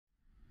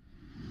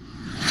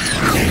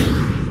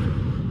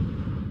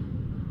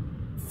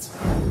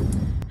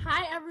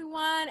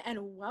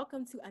and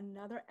welcome to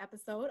another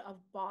episode of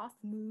Boss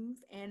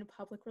Moves and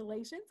Public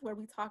Relations, where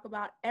we talk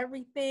about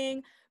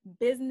everything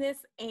business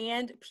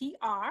and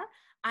PR.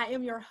 I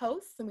am your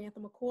host, Samantha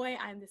McCoy.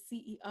 I am the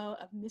CEO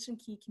of Mission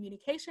Key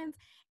Communications,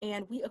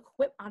 and we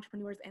equip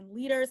entrepreneurs and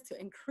leaders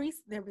to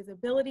increase their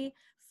visibility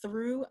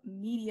through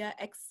media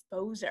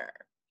exposure.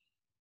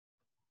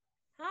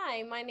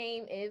 Hi, my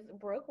name is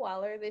Brooke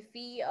Waller, the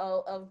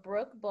CEO of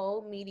Brooke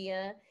Bold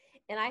Media,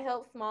 and I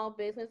help small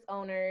business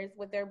owners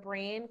with their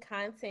brand,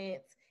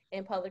 content,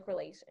 and public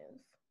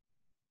relations.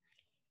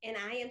 And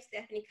I am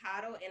Stephanie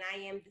Caudle, and I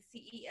am the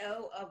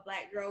CEO of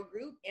Black Girl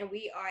Group, and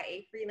we are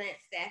a freelance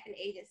staffing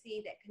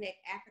agency that connect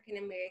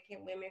African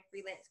American women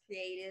freelance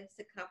creatives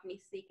to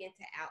companies seeking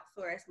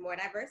to outsource more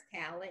diverse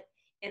talent.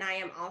 And I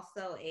am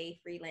also a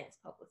freelance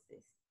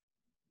publicist.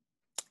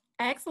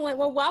 Excellent.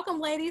 Well, welcome,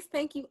 ladies.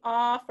 Thank you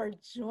all for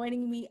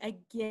joining me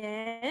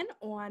again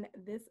on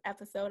this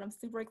episode. I'm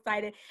super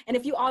excited. And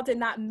if you all did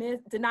not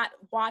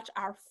watch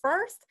our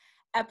first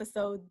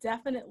episode,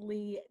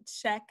 definitely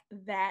check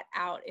that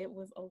out. It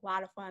was a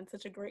lot of fun.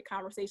 Such a great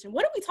conversation.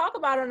 What did we talk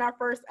about on our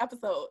first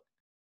episode?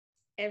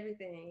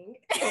 Everything.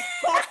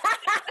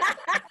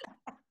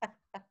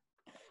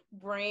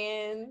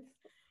 Brands.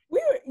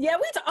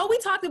 We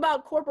talked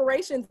about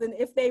corporations and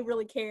if they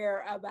really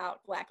care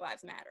about Black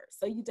Lives Matter.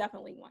 So you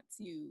definitely want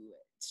to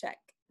check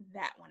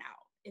that one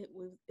out. It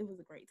was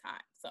a great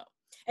time. So,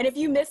 and if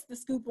you missed the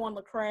scoop on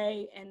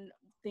Lecrae and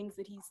things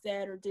that he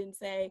said or didn't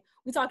say,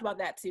 we talked about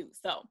that too.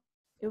 So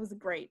it was a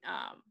great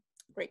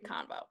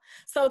convo.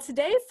 So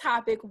today's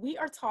topic, we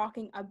are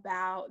talking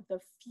about the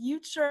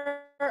future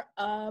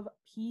of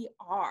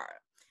PR.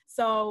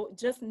 So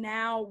just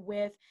now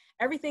with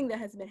everything that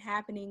has been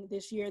happening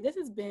this year, this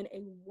has been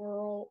a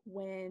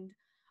whirlwind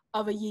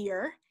of a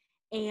year,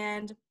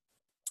 and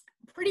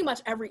pretty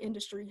much every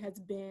industry has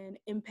been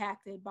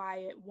impacted by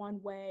it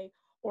one way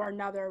or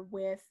another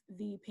with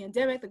the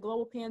pandemic, the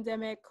global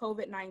pandemic,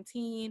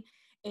 COVID-19,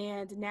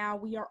 and now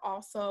we are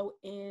also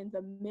in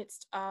the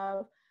midst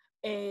of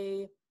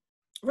a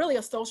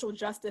social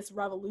justice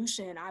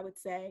revolution, I would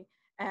say,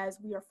 as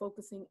we are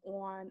focusing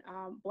on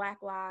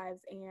Black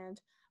lives and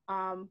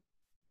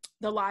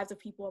the lives of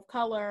people of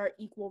color,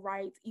 equal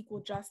rights, equal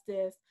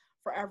justice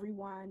for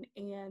everyone.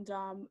 And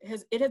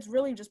it has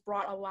really just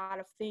brought a lot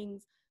of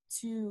things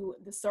to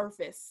the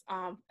surface,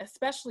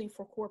 especially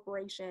for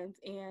corporations.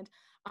 And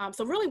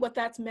so really what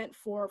that's meant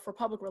for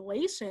public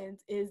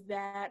relations is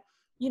that,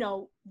 you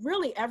know,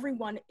 really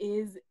everyone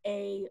is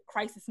a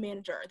crisis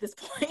manager at this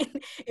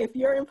point. If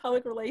you're in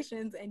public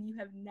relations and you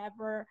have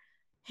never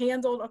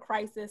handled a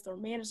crisis or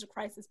managed a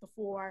crisis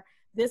before,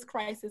 this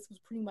crisis was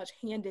pretty much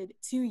handed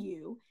to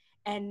you.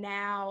 And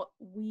now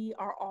we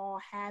are all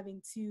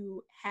having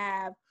to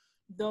have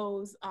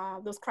those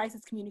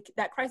crisis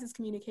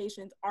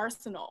communications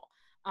arsenal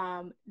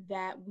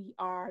that we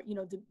are,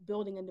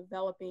 building and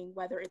developing,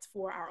 whether it's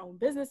for our own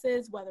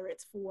businesses, whether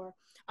it's for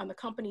the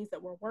companies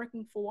that we're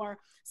working for.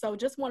 So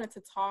just wanted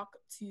to talk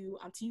to you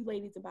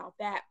ladies about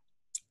that.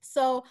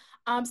 So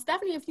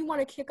Stephanie, if you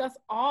want to kick us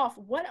off,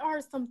 what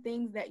are some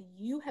things that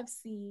you have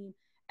seen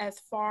as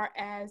far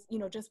as,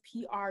 just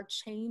PR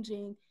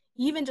changing,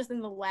 even just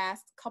in the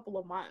last couple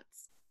of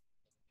months?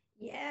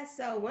 Yeah,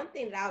 so one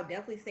thing that I would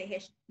definitely say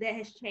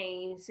has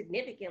changed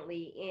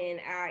significantly in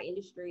our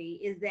industry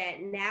is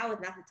that now is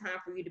not the time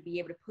for you to be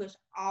able to push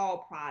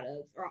all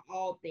products or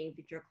all things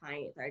that your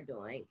clients are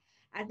doing.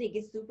 I think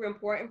it's super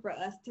important for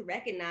us to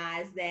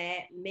recognize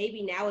that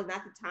maybe now is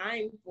not the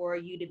time for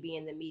you to be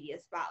in the media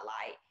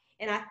spotlight.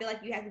 And I feel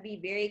like you have to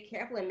be very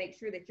careful and make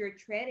sure that you're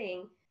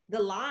treading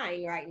the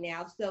line right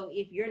now. So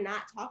if you're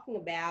not talking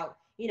about,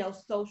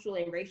 social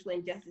and racial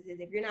injustices,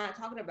 if you're not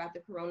talking about the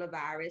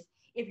coronavirus,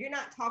 if you're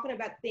not talking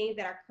about things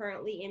that are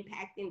currently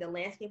impacting the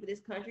landscape of this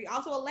country,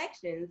 also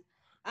elections,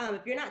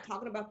 if you're not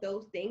talking about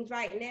those things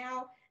right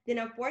now, then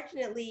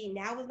unfortunately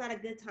now is not a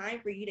good time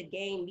for you to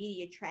gain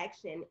media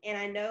traction. And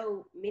I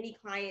know many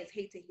clients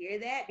hate to hear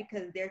that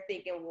because they're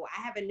thinking, well,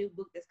 I have a new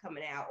book that's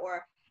coming out,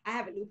 or I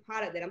have a new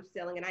product that I'm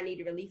selling and I need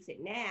to release it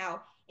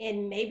now.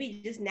 And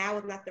maybe just now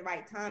is not the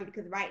right time,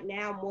 because right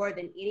now, more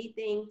than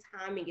anything,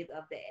 timing is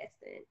of the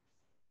essence.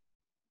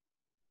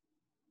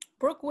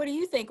 Brooke, what do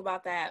you think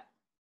about that?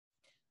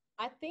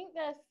 I think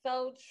that's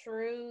so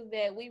true,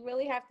 that we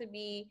really have to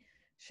be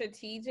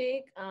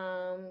strategic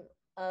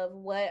of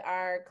what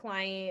our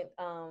client,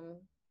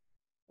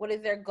 what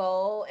is their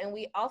goal. And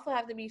we also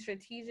have to be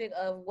strategic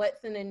of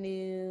what's in the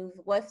news,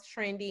 what's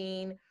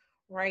trending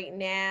right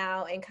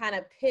now, and kind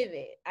of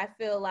pivot. I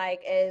feel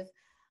like as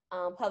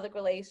public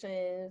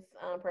relations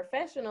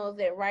professionals,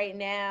 that right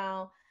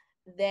now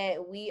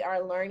that we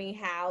are learning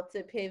how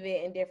to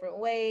pivot in different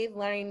ways,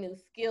 learning new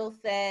skill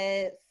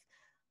sets,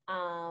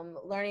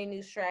 learning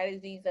new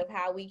strategies of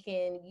how we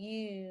can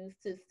use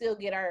to still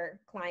get our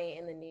client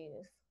in the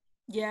news.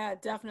 Yeah,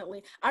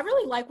 definitely. I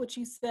really like what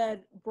you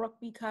said, Brooke,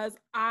 because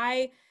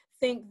I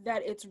think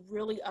that it's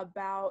really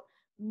about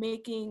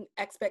making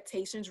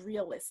expectations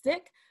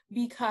realistic,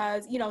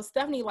 because,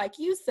 Stephanie, like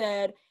you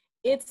said,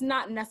 it's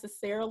not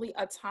necessarily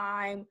a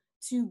time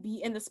to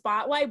be in the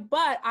spotlight,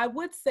 but I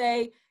would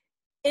say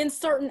in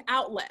certain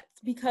outlets,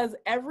 because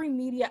every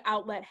media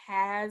outlet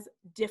has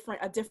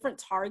a different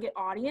target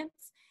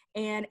audience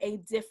and a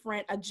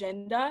different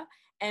agenda.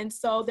 And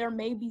so there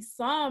may be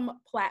some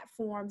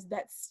platforms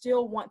that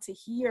still want to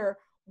hear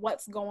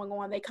what's going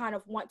on. They kind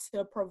of want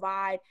to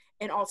provide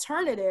an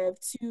alternative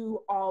to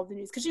all the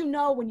news. Because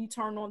when you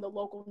turn on the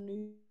local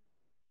news,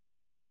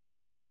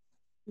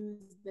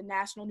 the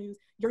national news,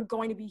 you're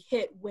going to be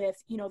hit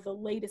with, the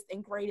latest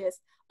and greatest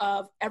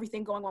of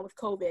everything going on with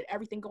COVID,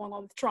 everything going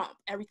on with Trump,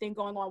 everything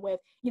going on with,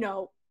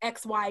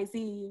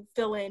 XYZ,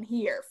 fill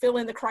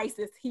in the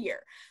crisis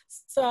here.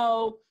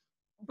 So,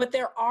 but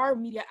there are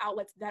media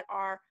outlets that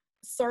are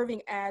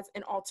serving as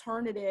an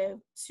alternative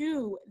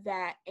to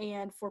that.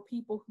 And for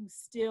people who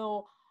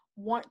still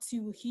want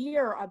to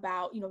hear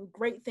about,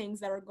 great things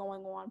that are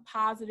going on,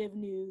 positive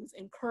news,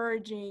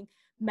 encouraging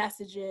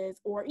messages,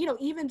 or,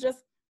 even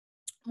just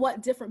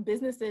what different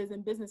businesses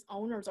and business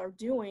owners are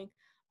doing.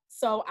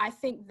 So I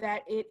think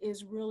that it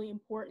is really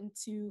important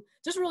to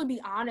just really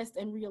be honest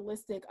and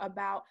realistic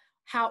about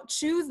how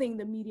choosing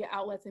the media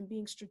outlets and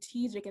being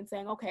strategic and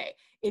saying, okay,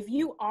 if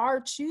you are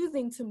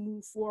choosing to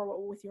move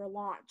forward with your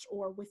launch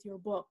or with your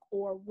book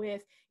or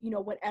with,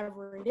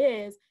 whatever it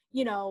is,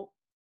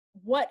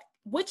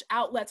 which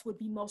outlets would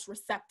be most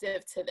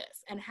receptive to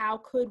this, and how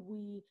could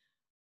we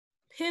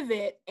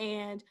pivot,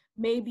 and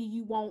maybe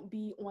you won't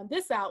be on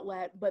this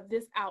outlet, but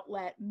this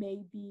outlet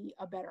may be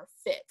a better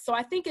fit. So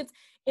I think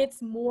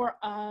it's more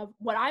of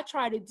what I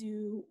try to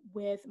do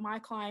with my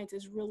clients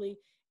is really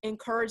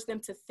encourage them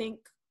to think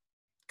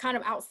kind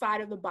of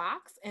outside of the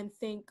box and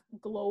think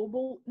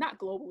not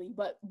globally,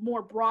 but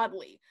more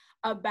broadly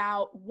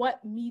about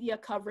what media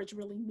coverage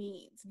really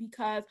means.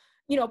 Because,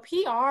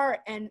 PR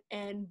and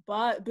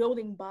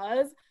building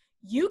buzz,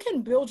 you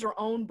can build your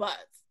own buzz,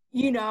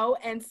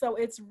 and so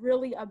it's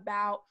really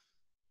about,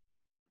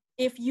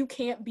 if you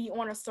can't be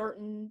on a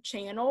certain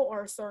channel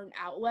or a certain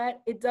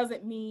outlet, it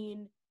doesn't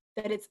mean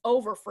that it's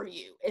over for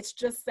you. It's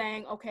just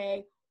saying,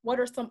 okay, what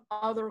are some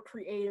other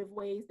creative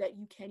ways that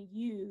you can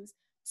use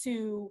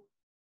to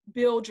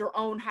build your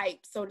own hype,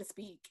 so to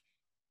speak?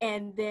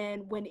 And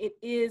then when it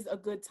is a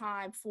good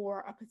time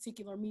for a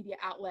particular media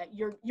outlet,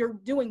 you're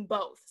doing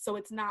both. So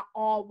it's not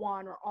all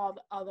one or all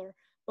the other,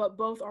 but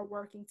both are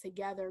working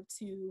together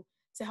to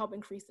help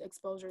increase the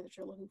exposure that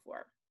you're looking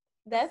for.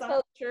 That's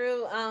so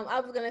true. I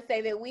was going to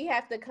say that we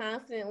have to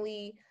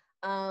constantly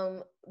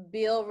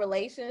build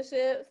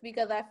relationships,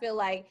 because I feel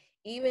like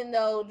even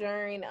though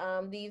during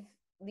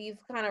these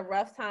kind of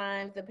rough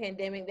times, the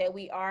pandemic that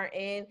we are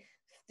in,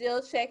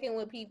 still checking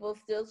with people,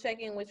 still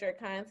checking with your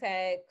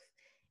contacts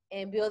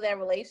and build that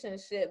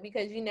relationship,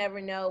 because you never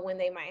know when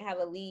they might have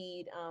a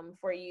lead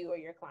for you or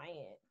your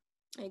client.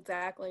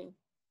 Exactly.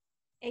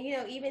 And,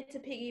 even to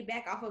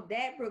piggyback off of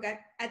that, Brooke,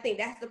 I think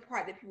that's the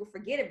part that people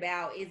forget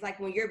about, is like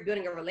when you're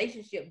building a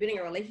relationship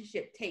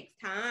takes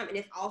time, and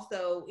it's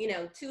also,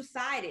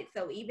 two-sided.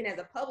 So even as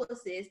a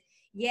publicist,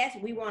 yes,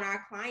 we want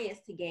our clients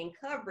to gain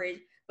coverage,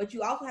 but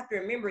you also have to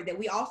remember that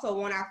we also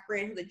want our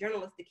friends who's a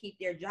journalist to keep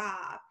their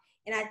job.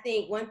 And I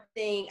think one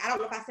thing, I don't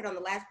know if I said on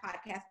the last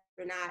podcast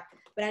or not,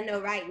 but I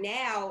know right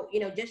now,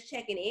 just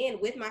checking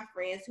in with my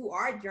friends who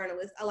are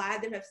journalists, a lot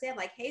of them have said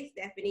like, hey,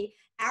 Stephanie,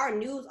 our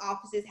news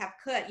offices have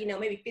cut,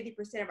 maybe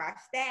 50% of our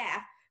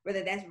staff,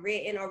 whether that's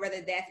written or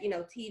whether that's,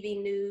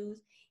 TV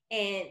news.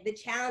 And the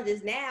challenge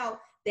is now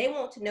they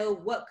want to know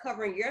what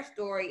covering your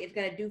story is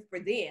going to do for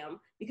them,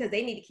 because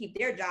they need to keep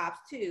their jobs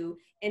too.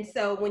 And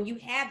so when you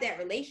have that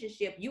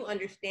relationship, you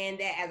understand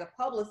that as a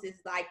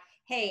publicist, like,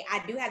 hey,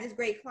 I do have this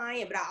great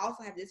client, but I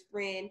also have this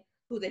friend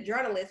who's a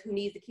journalist who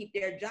needs to keep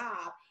their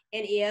job.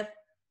 And if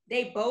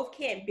they both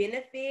can't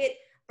benefit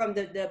from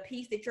the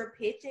piece that you're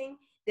pitching,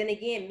 then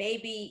again,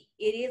 maybe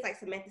it is, like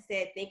Samantha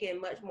said,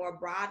 thinking much more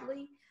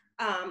broadly,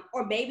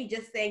 or maybe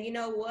just saying, you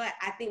know what,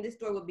 I think this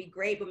story would be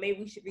great, but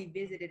maybe we should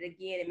revisit it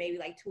again in maybe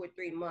like 2 or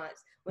 3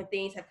 months when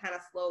things have kind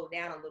of slowed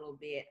down a little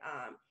bit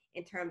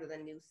in terms of the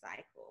news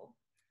cycle.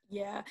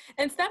 Yeah.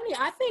 And Stephanie,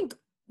 I think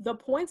the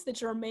points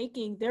that you're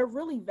making, they're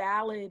really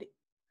valid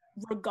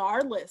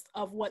regardless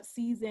of what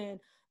season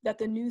that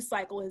the news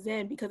cycle is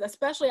in, because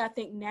especially I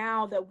think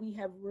now that we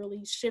have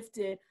really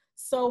shifted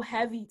so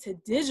heavy to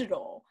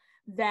digital,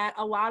 that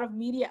a lot of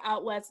media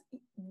outlets,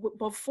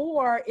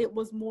 before it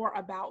was more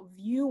about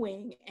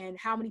viewing and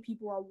how many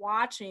people are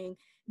watching.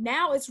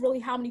 Now it's really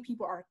how many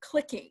people are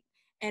clicking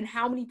and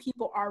how many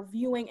people are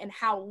viewing and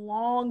how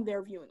long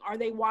they're viewing. Are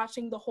they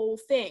watching the whole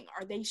thing?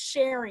 Are they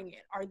sharing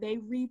it? Are they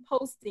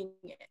reposting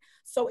it?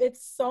 So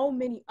it's so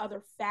many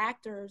other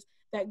factors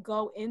that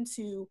go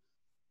into,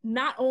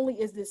 not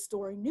only is this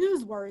story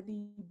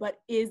newsworthy, but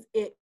is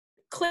it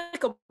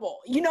clickable?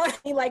 You know what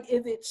I mean? Like,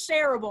 is it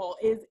shareable?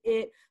 Is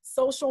it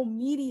social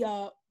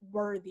media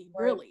worthy,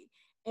 really?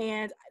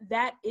 And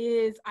that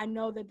is, I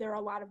know that there are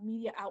a lot of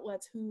media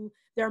outlets who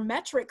their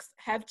metrics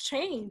have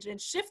changed and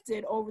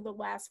shifted over the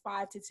last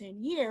 5 to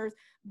 10 years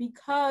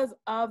because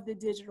of the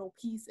digital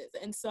pieces.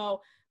 And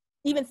so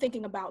even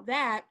thinking about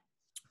that,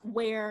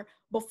 where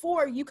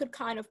before you could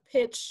kind of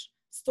pitch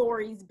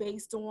stories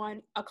based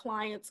on a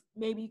client's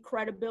maybe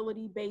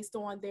credibility based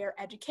on their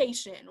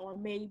education, or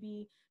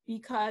maybe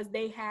because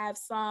they have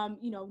some,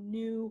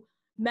 new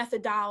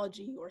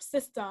methodology or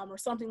system or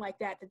something like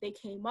that that they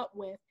came up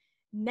with.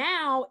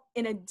 Now,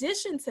 in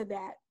addition to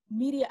that,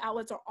 media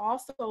outlets are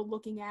also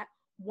looking at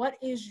what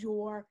is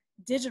your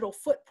digital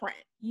footprint.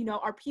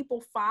 Are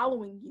people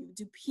following you?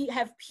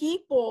 Have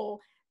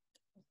people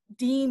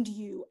deemed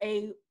you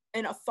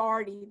an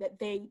authority that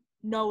they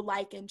know,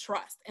 like, and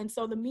trust? And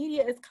so the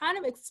media is kind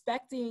of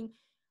expecting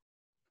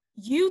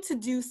you to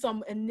do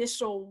some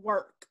initial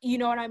work, you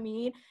know what I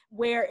mean?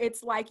 Where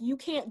it's like, you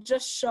can't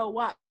just show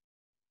up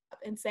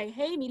and say,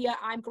 hey, media,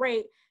 I'm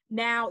great.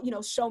 Now,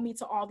 show me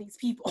to all these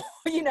people.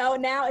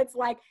 Now it's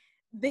like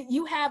that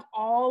you have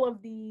all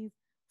of these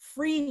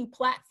free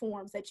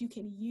platforms that you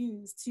can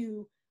use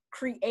to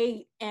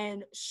create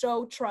and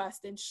show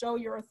trust and show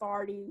your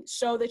authority,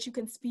 show that you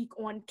can speak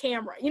on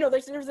camera.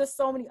 There's just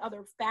so many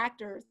other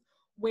factors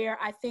where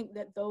I think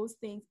that those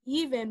things,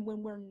 even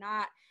when we're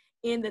not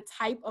in the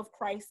type of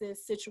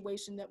crisis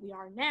situation that we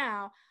are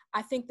now,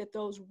 I think that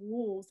those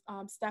rules,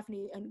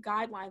 Stephanie, and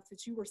guidelines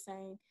that you were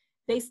saying,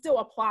 they still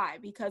apply,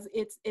 because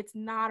it's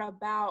not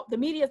about, the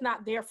media is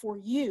not there for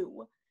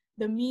you.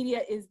 The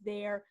media is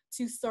there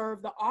to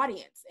serve the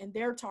audience and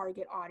their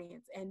target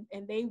audience, and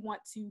they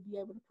want to be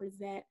able to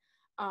present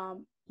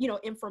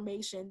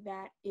information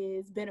that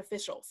is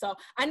beneficial. So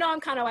I know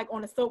I'm kind of like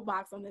on a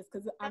soapbox on this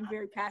because I'm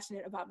very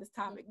passionate about this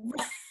topic.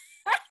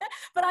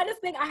 But I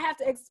just think I have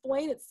to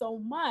explain it so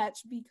much,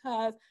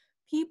 because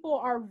people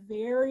are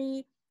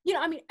very,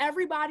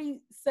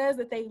 everybody says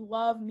that they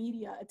love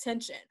media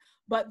attention.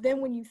 But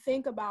then when you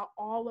think about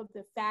all of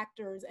the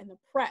factors and the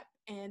prep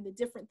and the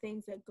different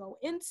things that go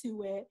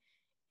into it,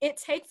 it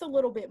takes a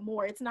little bit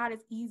more. It's not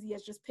as easy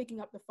as just picking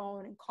up the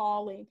phone and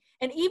calling.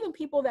 And even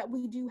people that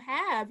we do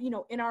have,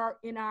 in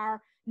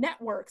our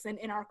networks and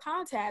in our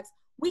contacts,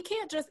 we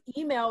can't just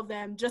email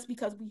them just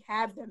because we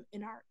have them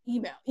in our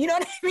email. You know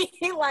what I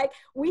mean? Like,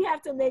 we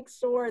have to make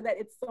sure that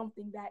it's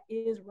something that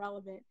is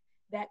relevant,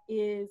 that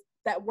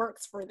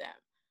works for them.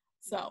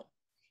 So.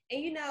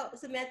 And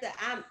Samantha,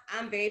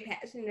 I'm very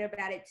passionate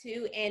about it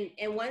too.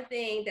 And one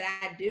thing that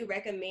I do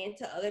recommend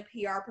to other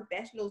PR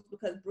professionals,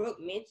 because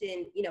Brooke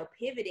mentioned,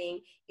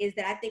 pivoting, is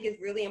that I think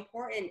it's really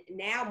important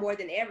now more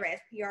than ever as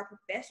PR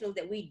professionals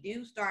that we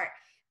do start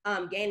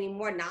gaining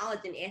more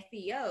knowledge in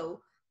SEO,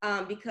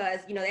 because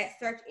that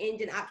search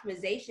engine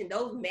optimization,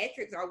 those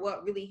metrics are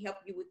what really help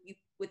you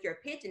with your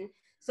pitching.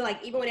 So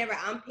like, even whenever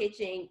I'm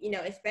pitching,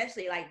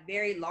 especially like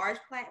very large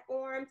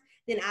platforms,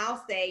 then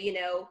I'll say,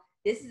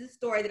 this is a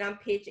story that I'm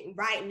pitching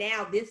right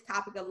now. This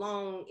topic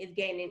alone is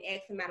gaining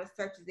X amount of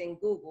searches in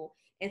Google.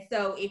 And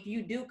so if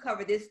you do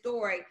cover this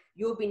story,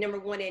 you'll be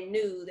 #1 in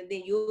news, and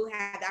then you'll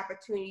have the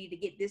opportunity to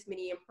get this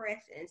many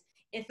impressions.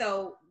 And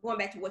so going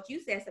back to what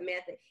you said,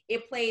 Samantha,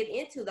 it plays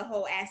into the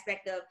whole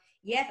aspect of,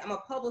 yes, I'm a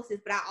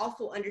publicist, but I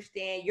also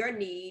understand your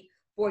need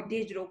for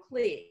digital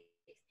clicks,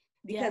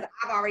 because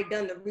I've already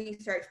done the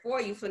research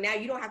for you. So now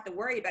you don't have to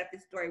worry about if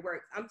this story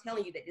works. I'm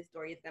telling you that this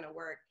story is going to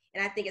work.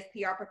 And I think as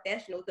PR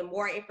professionals, the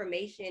more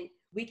information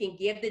we can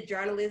give the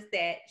journalists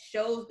that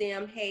shows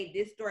them, hey,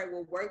 this story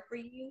will work for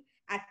you,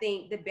 I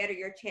think the better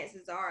your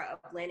chances are of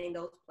landing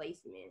those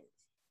placements.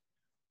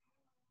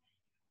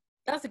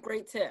 That's a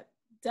great tip.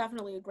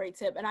 Definitely a great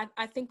tip. And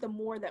I think the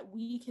more that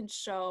we can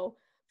show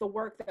the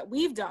work that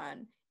we've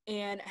done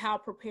and how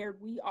prepared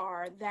we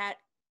are, that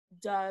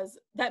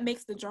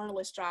makes the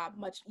journalist job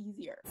much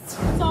easier.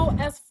 So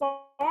as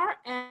far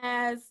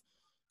as,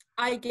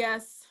 I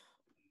guess,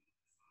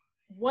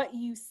 what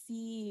you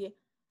see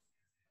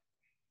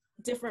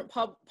different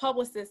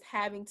publicists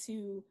having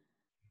to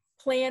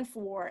plan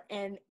for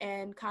and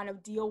kind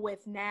of deal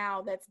with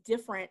now that's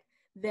different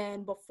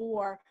than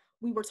before,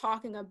 we were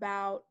talking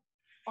about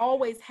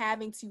always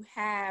having to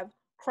have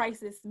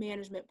crisis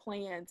management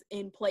plans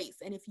in place.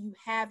 And if you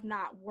have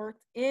not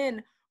worked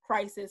in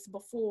crisis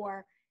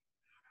before,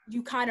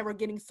 you kind of are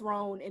getting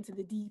thrown into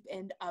the deep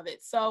end of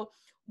it. So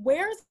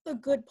where's the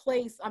good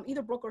place?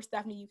 Either Brooke or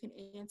Stephanie, you can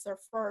answer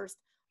first.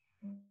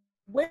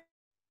 Where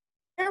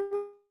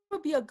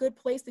would be a good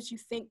place that you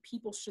think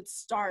people should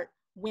start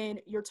when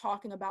you're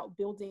talking about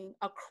building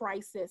a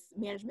crisis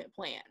management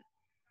plan?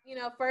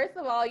 First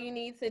of all, you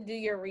need to do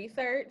your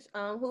research.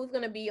 Who's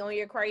going to be on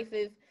your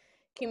crisis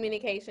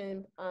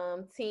communication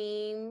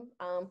team?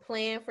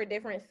 Plan for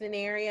different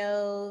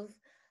scenarios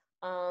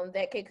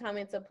that could come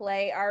into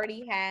play.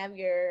 Already have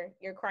your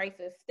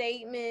crisis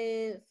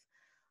statements,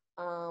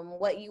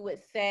 what you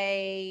would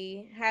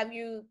say. Have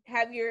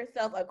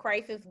yourself a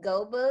crisis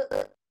go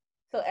book,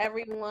 so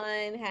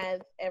everyone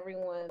has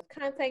everyone's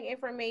contact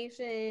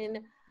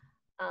information,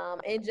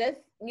 and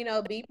just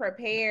be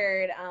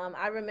prepared.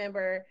 I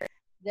remember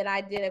that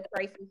I did a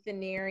crisis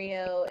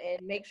scenario,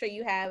 and make sure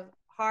you have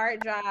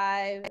hard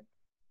drive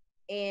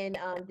and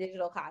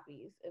digital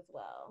copies as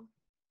well.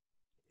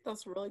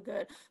 That's really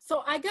good.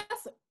 So I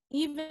guess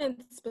even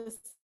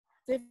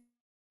specific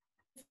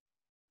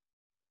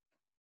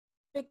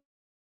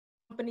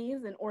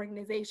companies and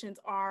organizations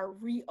are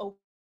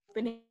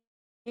reopening,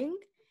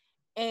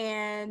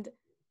 And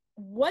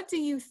what do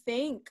you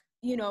think,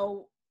 you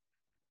know,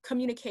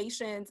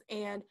 communications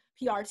and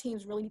PR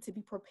teams really need to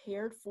be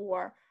prepared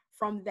for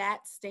from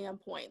that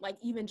standpoint? Like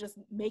even just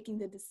making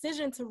the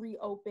decision to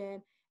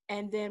reopen,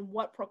 and then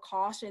what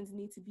precautions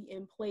need to be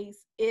in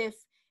place if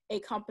a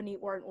company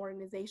or an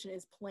organization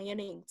is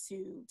planning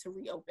to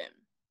reopen?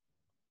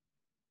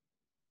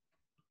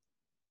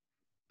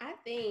 I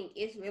think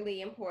it's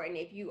really important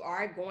if you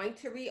are going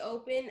to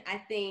reopen. I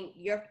think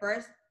your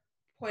first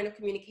point of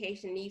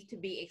communication needs to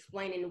be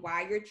explaining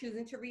why you're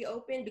choosing to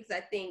reopen, because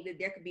I think that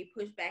there could be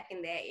pushback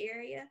in that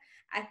area.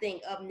 I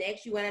think up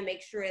next, you want to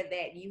make sure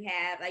that you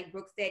have, like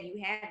Brooke said,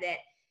 you have that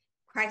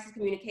crisis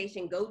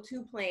communication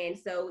go-to plan.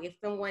 So if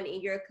someone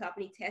in your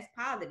company tests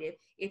positive,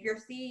 if your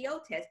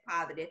CEO tests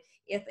positive,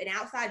 if an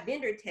outside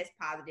vendor tests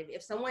positive,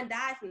 if someone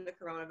dies from the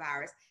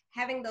coronavirus,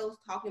 having those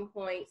talking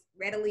points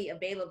readily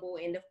available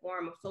in the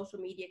form of social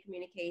media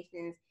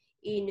communications,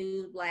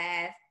 e-news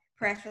blasts,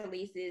 press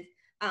releases,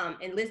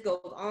 and list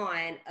goes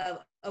on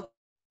of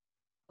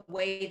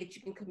way that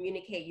you can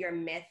communicate your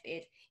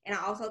message. And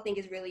I also think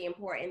it's really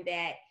important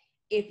that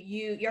if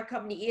your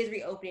company is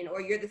reopening,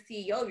 or you're the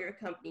CEO of your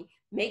company,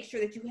 make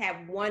sure that you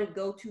have one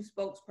go-to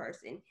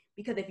spokesperson.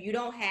 Because if you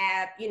don't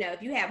have,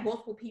 if you have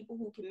multiple people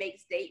who can make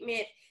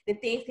statements, then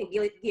things can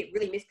get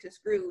really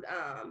misconstrued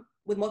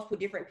with multiple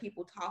different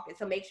people talking.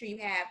 So make sure you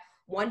have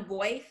one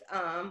voice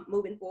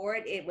moving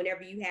forward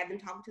whenever you have them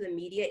talking to the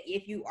media,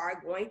 if you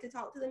are going to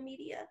talk to the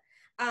media.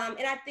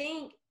 And I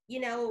think,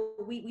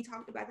 we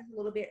talked about this a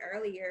little bit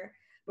earlier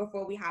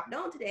before we hopped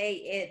on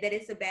today, that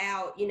it's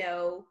about,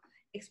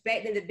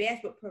 expecting the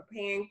best but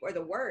preparing for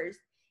the worst.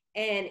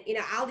 And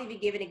I'll even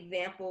give an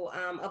example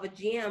of a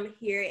gym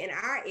here in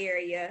our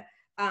area.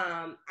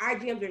 Our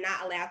gyms are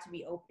not allowed to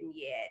be open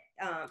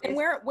yet. And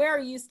where are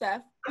you,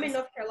 Steph? I'm in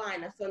North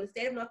Carolina. So in the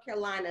state of North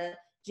Carolina,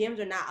 gyms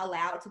are not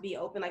allowed to be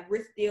open. Like,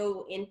 we're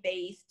still in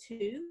phase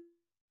 2.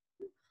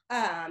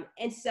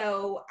 And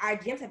so our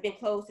gyms have been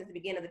closed since the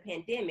beginning of the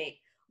pandemic.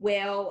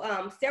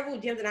 Well, several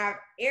gyms in our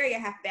area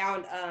have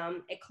found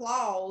a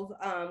clause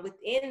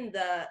within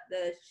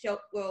the show.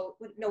 Well,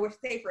 no, we're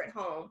safer at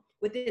home,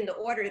 within the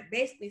order,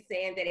 basically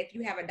saying that if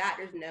you have a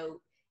doctor's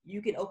note,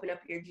 you can open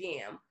up your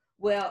gym.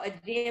 Well, a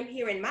gym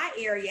here in my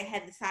area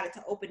has decided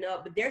to open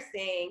up, but they're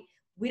saying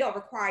we don't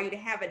require you to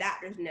have a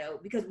doctor's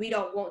note because we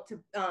don't want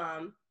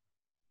to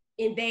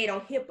invade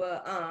on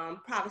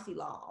HIPAA privacy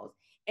laws.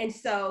 And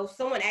so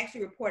someone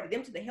actually reported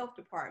them to the health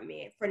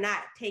department for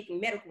not taking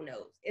medical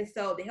notes. And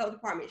so the health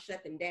department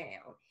shut them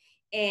down.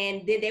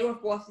 And then they were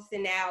forced to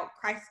send out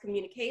crisis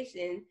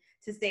communication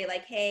to say,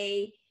 like,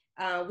 hey,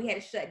 we had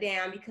to shut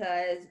down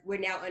because we're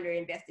now under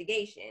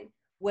investigation.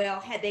 Well,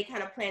 had they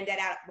kind of planned that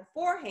out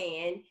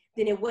beforehand,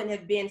 then it wouldn't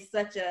have been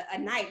such a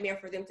nightmare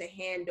for them to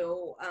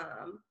handle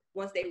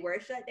once they were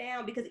shut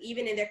down. Because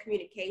even in their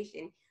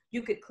communication,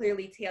 you could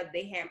clearly tell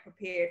they hadn't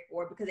prepared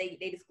for it, because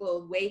they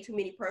disclosed way too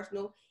many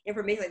personal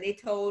information. Like, they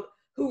told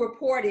who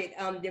reported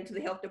them to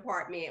the health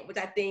department, which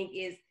I think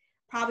is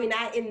probably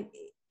not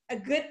a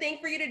good thing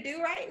for you to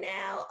do right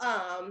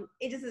now.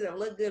 It just doesn't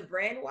look good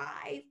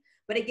brand-wise.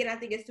 But again, I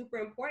think it's super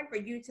important for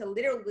you to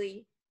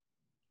literally,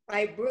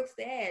 like Brooke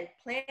said,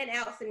 plan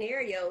out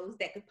scenarios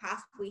that could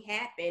possibly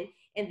happen,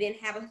 and then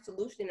have a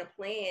solution and a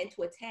plan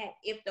to attack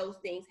if those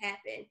things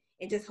happen,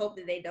 and just hope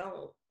that they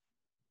don't.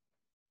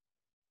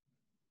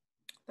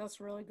 That's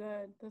really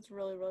good. That's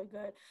really, really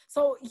good.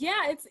 So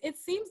yeah, it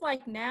seems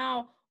like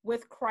now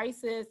with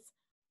crisis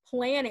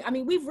planning, I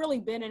mean, we've really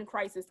been in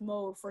crisis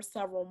mode for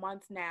several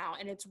months now,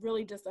 and it's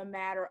really just a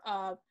matter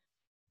of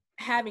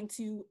having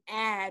to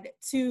add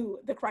to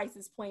the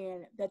crisis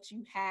plan that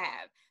you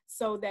have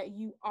so that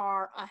you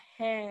are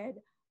ahead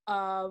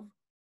of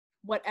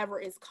whatever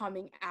is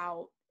coming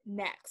out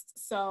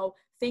next. So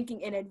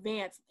thinking in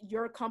advance,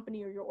 your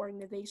company or your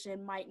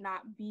organization might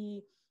not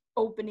be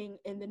opening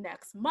in the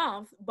next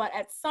month, but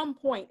at some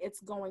point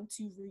it's going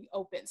to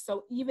reopen.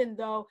 So even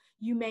though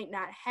you may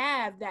not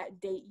have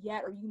that date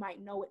yet, or you might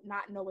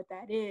not know what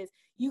that is,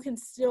 you can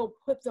still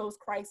put those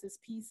crisis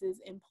pieces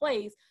in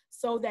place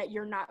so that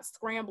you're not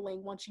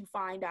scrambling once you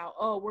find out,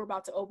 oh, we're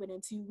about to open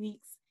in 2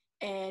 weeks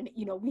and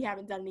we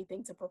haven't done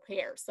anything to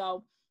prepare.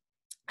 So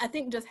I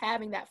think just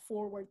having that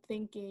forward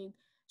thinking,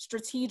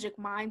 strategic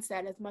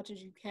mindset as much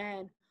as you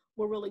can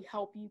will really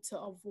help you to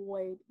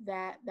avoid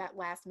that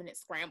last minute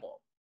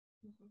scramble.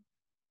 Mm-hmm.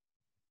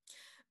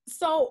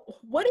 So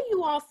what do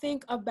you all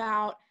think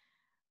about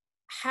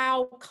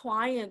how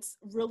clients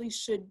really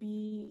should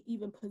be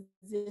even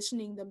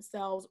positioning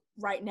themselves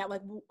right now?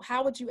 Like,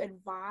 how would you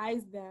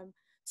advise them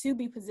to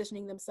be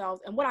positioning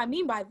themselves? And what I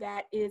mean by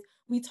that is,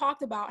 we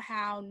talked about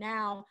how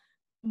now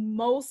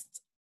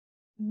most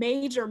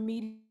major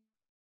media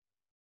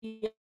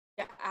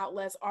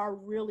outlets are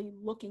really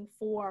looking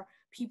for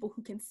people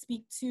who can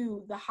speak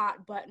to the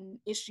hot button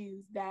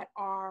issues that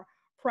are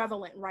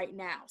prevalent right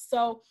now.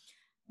 So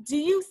do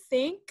you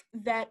think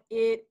that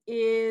it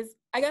is,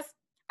 I guess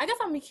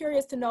I'm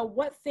curious to know,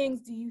 what things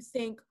do you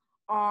think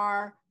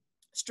are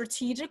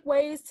strategic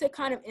ways to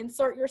kind of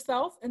insert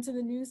yourself into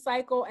the news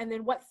cycle, and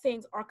then what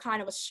things are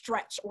kind of a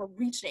stretch or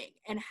reaching,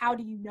 and how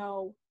do you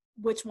know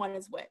which one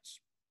is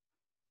which?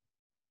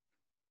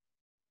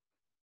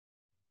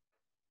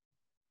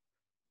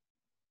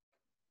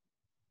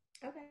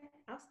 Okay,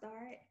 I'll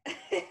start.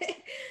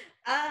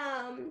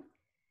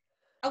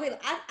 Okay,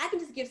 I can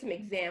just give some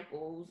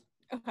examples.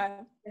 Okay.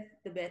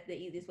 That's the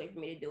easiest way for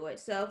me to do it.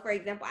 So, for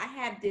example, I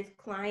have this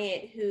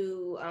client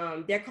who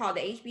they're called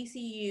the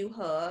HBCU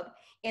Hub,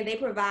 and they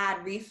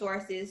provide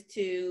resources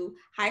to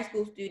high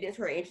school students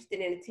who are interested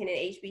in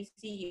attending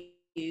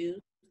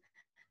HBCUs.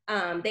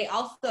 They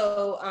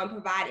also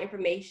provide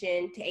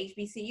information to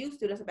HBCU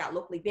students about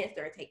local events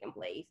that are taking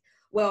place.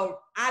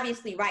 Well,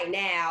 obviously, right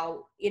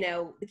now,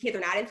 the kids are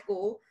not in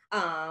school.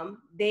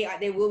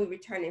 They will be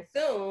returning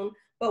soon.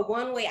 But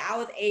one way I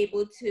was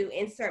able to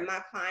insert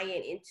my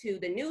client into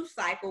the news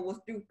cycle was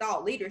through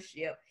thought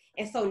leadership.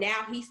 And so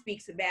now he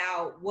speaks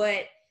about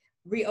what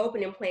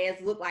reopening plans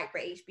look like for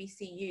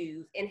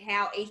HBCUs and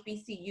how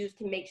HBCUs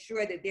can make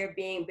sure that they're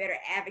being better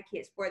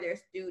advocates for their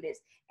students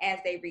as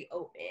they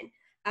reopen.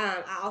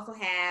 I also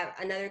have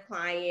another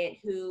client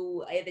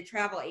who is a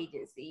travel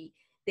agency.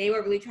 They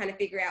were really trying to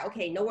figure out,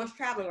 okay, no one's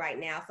traveling right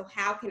now, so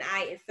how can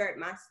I insert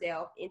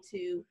myself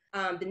into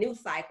the news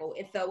cycle?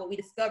 And so what we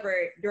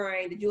discovered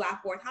during the July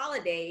 4th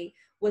holiday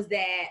was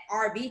that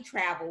RV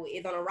travel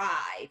is on a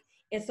rise.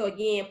 And so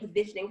again,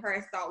 positioning her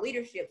as thought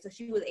leadership, so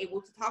she was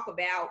able to talk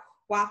about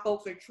why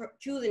folks are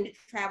choosing to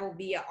travel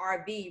via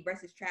RV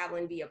versus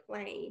traveling via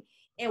plane.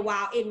 And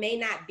while it may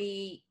not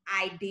be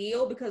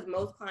ideal because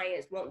most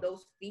clients want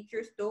those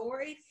feature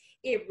stories,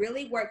 it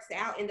really works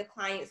out in the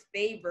client's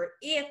favor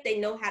if they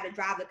know how to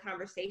drive the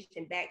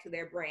conversation back to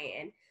their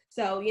brand.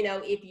 So,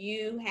 if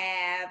you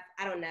have,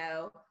 I don't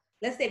know,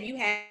 let's say if you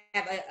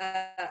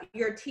have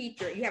you're a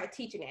teacher, you have a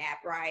teaching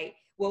app, right?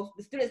 Well,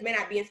 the students may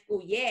not be in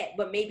school yet,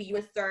 but maybe you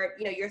insert,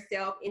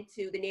 yourself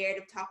into the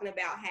narrative talking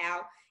about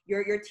how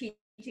your teaching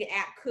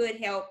app could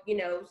help,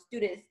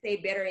 students stay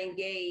better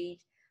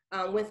engaged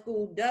when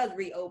school does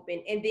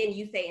reopen. And then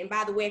you say, and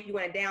by the way, if you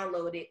want to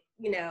download it,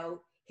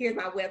 here's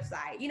my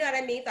website. You know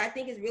what I mean? So I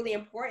think it's really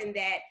important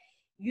that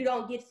you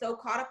don't get so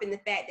caught up in the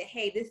fact that,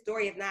 hey, this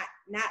story is not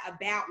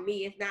about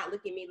me. It's not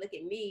look at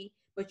me,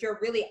 but you're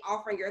really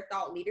offering your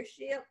thought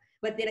leadership.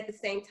 But then at the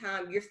same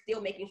time, you're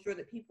still making sure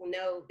that people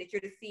know that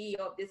you're the CEO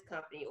of this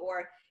company,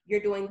 or you're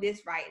doing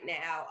this right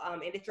now,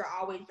 and that you're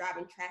always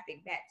driving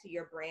traffic back to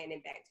your brand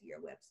and back to your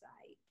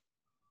website.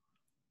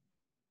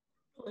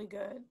 Really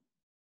good.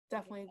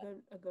 Definitely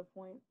a good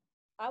point.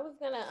 I was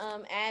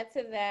gonna add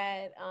to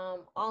that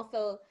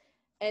also,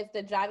 as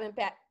the driving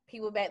back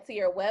people back to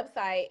your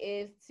website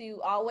is to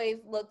always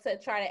look to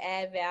try to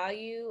add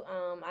value.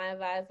 I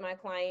advise my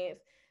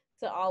clients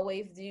to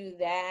always do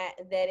that.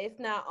 That it's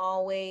not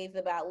always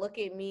about look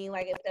at me,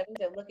 like Stephanie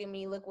said, look at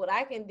me, look what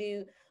I can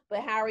do.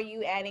 But how are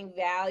you adding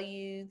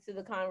value to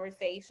the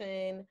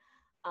conversation?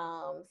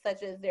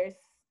 Such as there's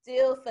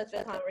still such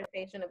a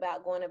conversation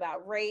about going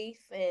about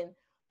race and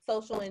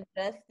social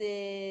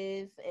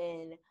injustice,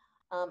 and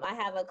I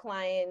have a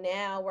client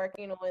now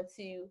working on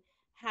to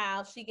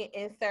how she can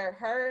insert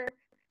her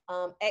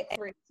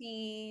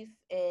expertise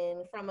and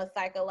from a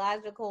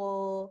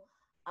psychological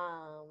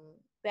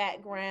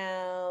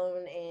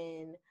background,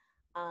 and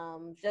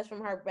just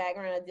from her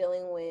background of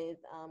dealing with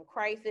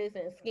crisis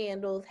and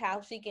scandals,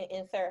 how she can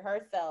insert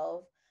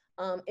herself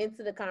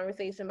into the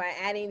conversation by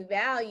adding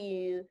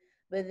value,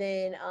 but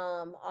then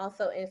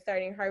also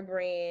inserting her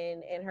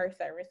brand and her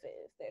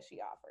services that she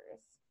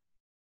offers.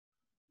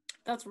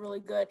 That's really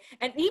good.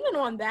 And even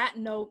on that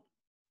note,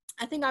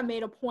 I think I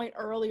made a point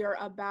earlier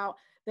about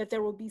that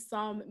there will be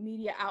some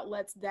media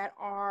outlets that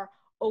are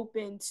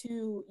open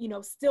to,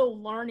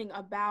 still learning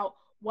about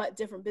what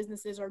different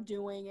businesses are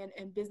doing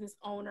and business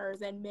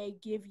owners, and may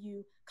give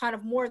you kind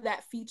of more of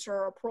that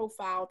feature or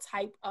profile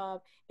type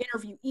of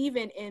interview,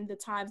 even in the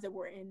times that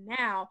we're in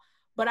now.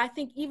 But I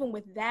think even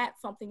with that,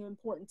 something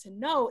important to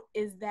note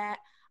is that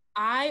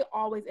I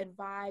always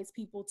advise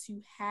people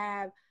to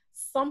have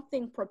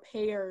something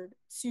prepared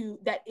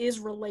that is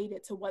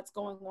related to what's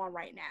going on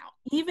right now,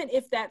 even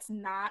if that's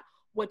not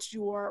what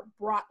you're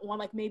brought on.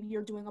 Like maybe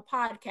you're doing a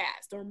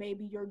podcast, or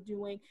maybe you're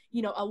doing,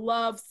 a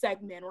love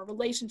segment or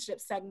relationship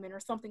segment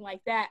or something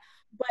like that.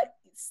 But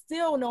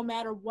still, no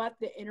matter what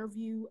the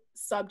interview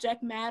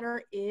subject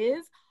matter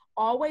is,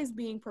 always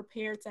being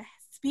prepared to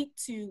speak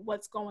to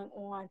what's going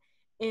on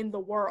in the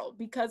world,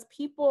 because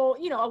people,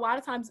 a lot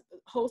of times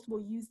hosts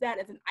will use that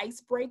as an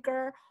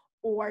icebreaker,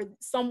 or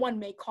someone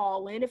may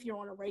call in. If you're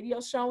on a radio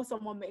show,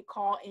 someone may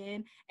call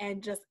in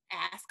and just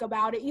ask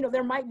about it.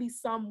 There might be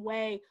some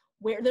way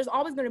where there's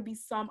always going to be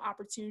some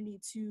opportunity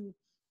to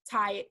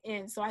tie it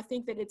in. So I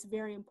think that it's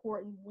very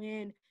important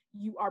when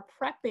you are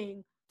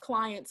prepping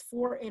clients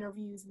for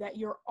interviews that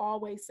you're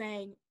always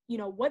saying,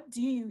 what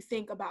do you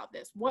think about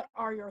this? What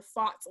are your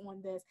thoughts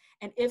on this?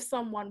 And if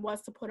someone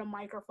was to put a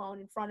microphone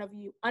in front of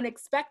you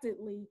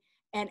unexpectedly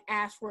and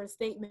ask for a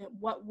statement,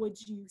 what would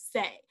you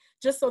say?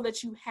 Just so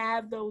that you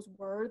have those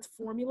words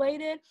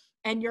formulated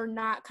and you're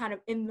not kind of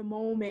in the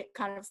moment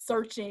kind of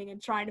searching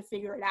and trying to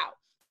figure it out.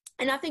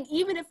 And I think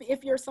even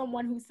if you're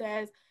someone who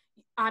says,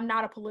 I'm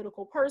not a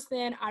political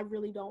person, I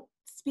really don't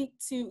speak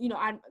to,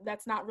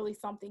 that's not really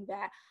something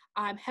that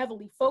I'm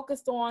heavily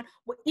focused on.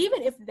 Well,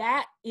 even if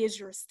that is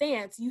your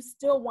stance, you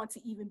still want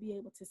to even be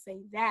able to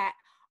say that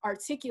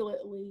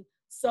articulately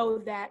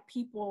so that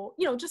people,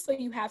 just so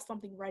you have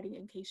something ready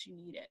in case you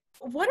need it.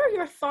 What are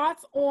your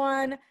thoughts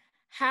on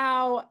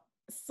how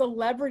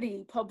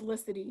celebrity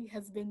publicity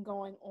has been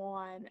going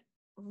on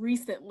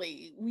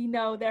recently? We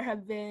know there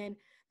have been,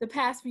 the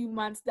past few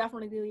months,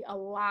 definitely a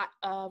lot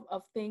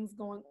of things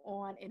going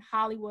on in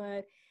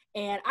Hollywood.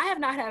 And I have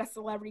not had a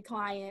celebrity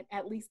client,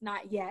 at least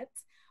not yet.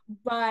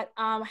 But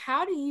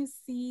how do you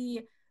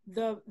see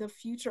the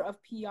future of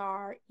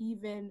PR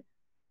even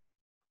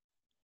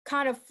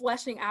kind of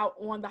fleshing out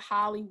on the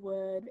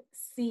Hollywood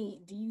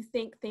scene? Do you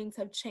think things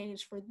have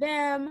changed for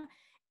them?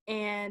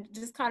 And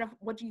just kind of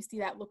what do you see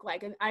that look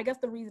like? And I guess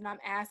the reason I'm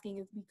asking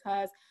is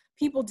because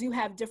people do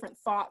have different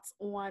thoughts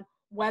on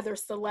whether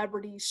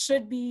celebrities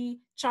should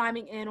be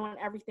chiming in on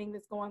everything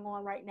that's going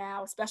on right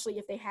now, especially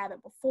if they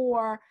haven't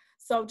before.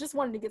 So just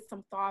wanted to get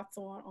some thoughts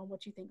on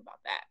what you think about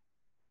that.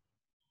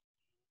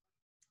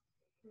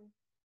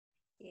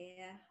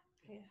 Yeah.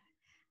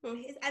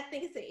 I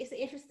think it's an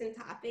interesting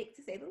topic,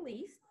 to say the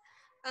least.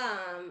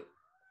 I'm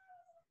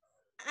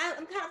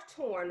kind of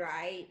torn,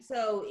 right?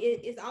 So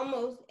it's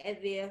almost as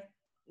if,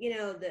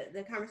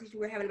 the conversation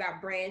we're having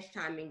about brands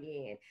chiming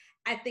in.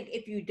 I think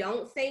if you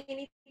don't say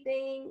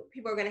anything,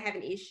 people are going to have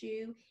an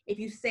issue. If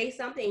you say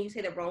something and you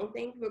say the wrong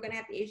thing, people are going to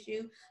have an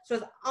issue. So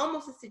it's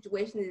almost a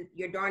situation that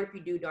you're darned if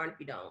you do, darned if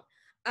you don't.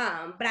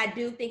 But I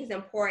do think it's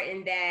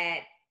important that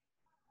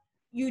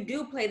you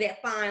do play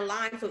that fine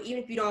line. So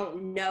even if you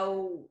don't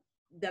know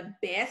the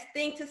best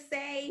thing to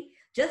say,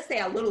 just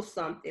say a little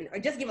something, or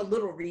just give a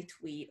little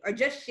retweet, or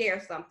just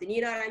share something,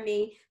 you know what I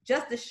mean?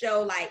 Just to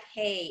show like,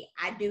 hey,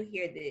 I do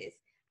hear this.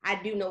 I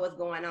do know what's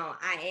going on.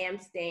 I am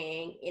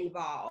staying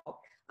involved.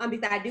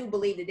 Because I do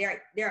believe that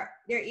there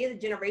is a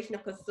generation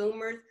of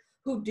consumers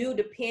who do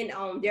depend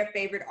on their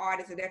favorite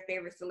artist or their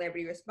favorite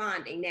celebrity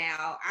responding.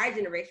 Now, our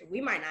generation, we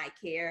might not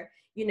care,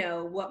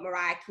 what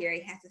Mariah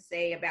Carey has to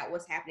say about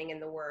what's happening in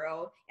the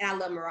world. And I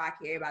love Mariah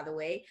Carey, by the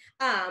way.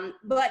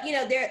 But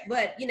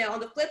on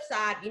the flip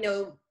side,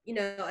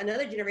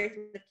 another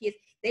generation of kids,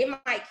 they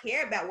might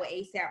care about what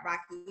A$AP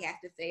Rocky has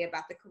to say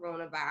about the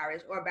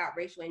coronavirus or about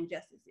racial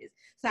injustices.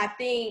 So I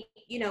think,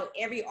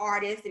 every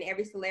artist and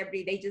every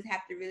celebrity, they just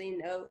have to really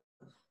know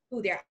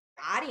who their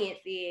audience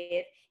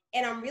is.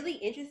 And I'm really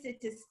interested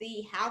to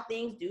see how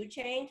things do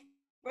change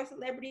for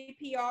celebrity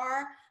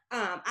PR.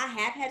 I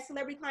have had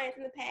celebrity clients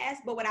in the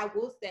past, but what I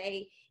will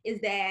say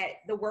is that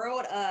the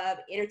world of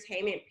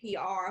entertainment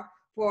PR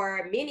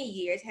for many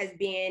years has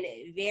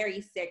been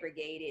very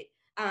segregated.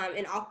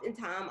 And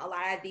oftentimes a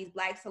lot of these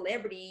Black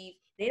celebrities,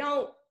 they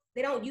don't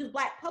use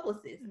Black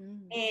publicists.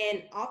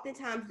 And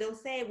oftentimes they'll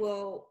say,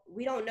 well,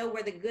 we don't know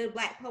where the good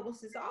Black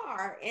publicists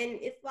are. And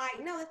it's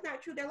like, no, that's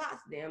not true. There are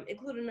lots of them,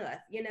 including us,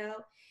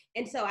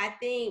 And so I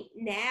think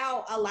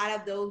now a lot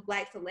of those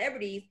Black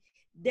celebrities,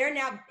 they're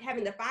now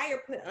having the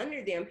fire put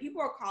under them.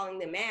 People are calling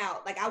them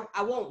out. Like,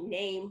 I won't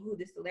name who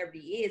the celebrity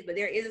is, but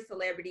there is a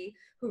celebrity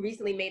who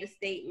recently made a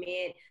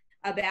statement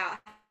about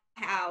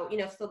how,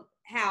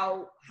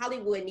 how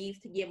Hollywood needs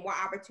to give more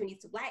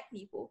opportunities to Black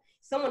people.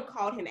 Someone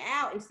called him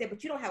out and said,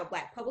 but you don't have a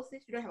Black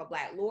publicist, you don't have a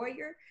Black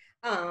lawyer,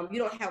 you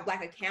don't have a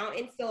Black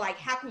accountant. So like,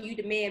 how can you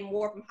demand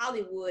more from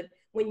Hollywood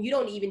when you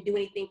don't even do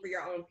anything for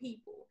your own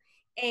people?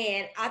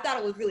 And I thought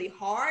it was really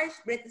harsh,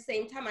 but at the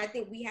same time, I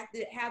think we have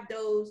to have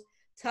those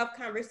tough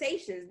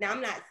conversations. Now,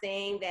 I'm not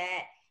saying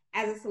that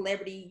as a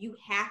celebrity, you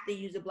have to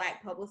use a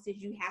Black publicist,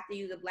 you have to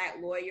use a Black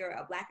lawyer,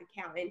 a Black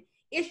accountant.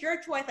 It's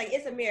your choice. Like,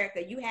 it's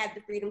America. You have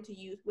the freedom to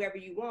use whoever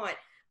you want.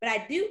 But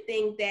I do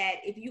think that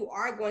if you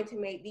are going to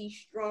make these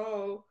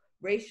strong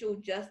racial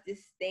justice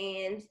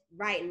stands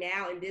right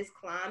now in this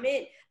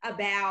climate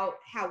about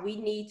how we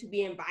need to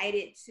be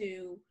invited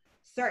to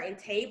certain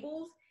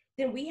tables,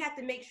 then we have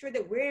to make sure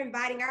that we're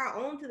inviting our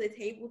own to the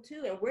table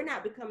too. And we're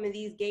not becoming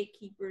these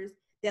gatekeepers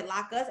that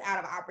lock us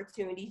out of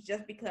opportunities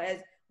just because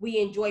we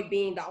enjoy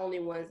being the only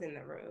ones in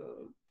the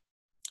room.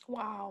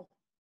 Wow.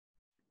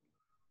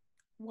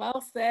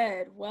 Well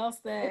said. Well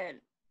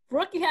said.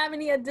 Brooke, you have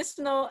any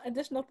additional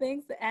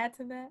things to add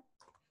to that?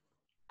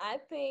 I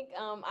think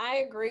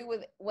I agree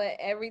with what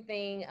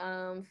everything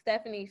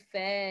Stephanie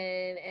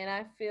said, and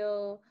I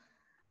feel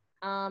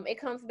it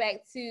comes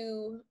back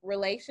to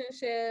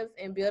relationships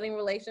and building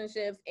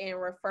relationships and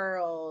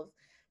referrals,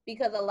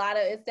 because a lot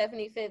of, as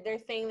Stephanie said, they're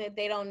saying that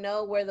they don't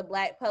know where the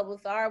Black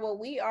publicists are. Well,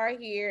 we are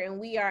here and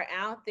we are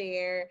out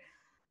there.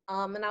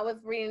 And I was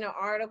reading an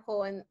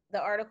article, and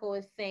the article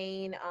is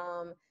saying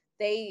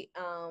they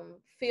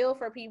feel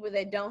for people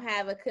that don't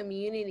have a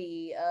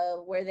community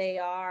of where they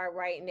are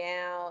right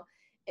now.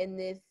 in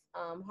this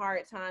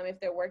hard time if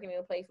they're working in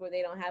a place where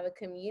they don't have a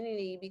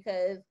community,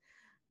 because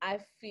I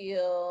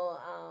feel,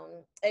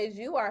 as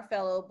you are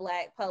fellow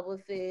Black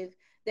publicists,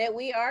 that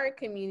we are a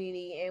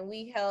community and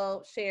we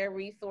help share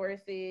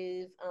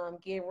resources,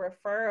 give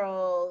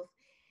referrals.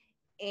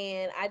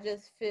 And I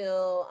just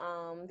feel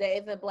that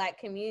as a Black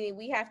community,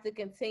 we have to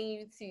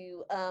continue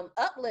to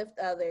uplift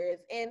others.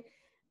 And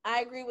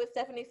I agree with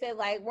Stephanie said,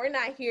 like, we're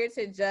not here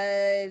to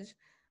judge.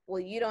 Well,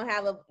 you don't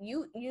have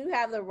you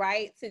have the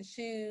right to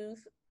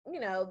choose. You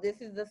know,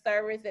 this is the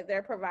service that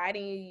they're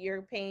providing you.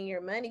 You're paying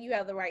your money. You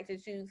have the right to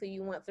choose who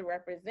you want to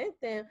represent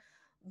them.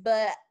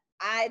 But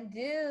I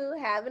do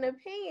have an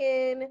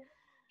opinion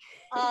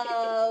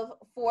of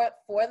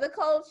for the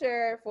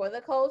culture,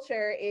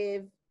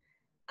 if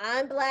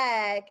I'm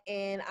Black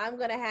and I'm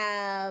gonna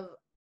have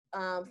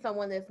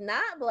someone that's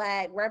not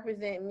Black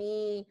represent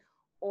me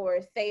or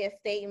say a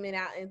statement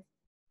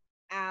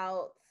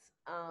out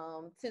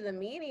to the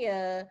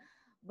media,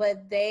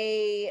 but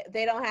they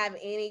don't have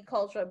any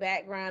cultural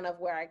background of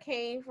where I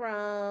came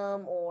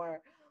from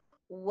or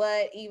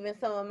what even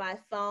some of my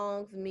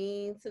songs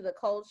mean to the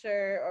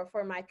culture or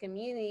for my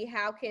community,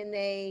 how can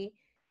they,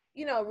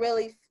 you know,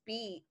 really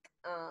speak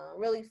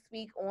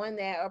on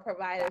that or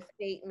provide a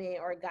statement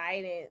or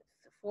guidance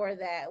for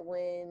that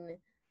when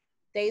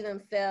they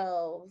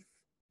themselves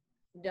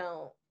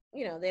don't,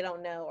 you know, they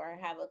don't know or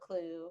have a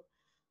clue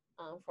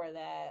for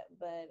that.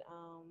 But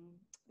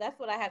that's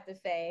what I have to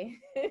say.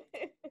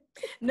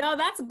 No,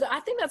 I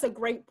think that's a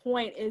great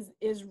point,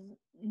 is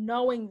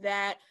knowing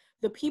that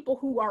the people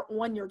who are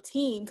on your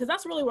team, because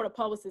that's really what a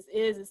publicist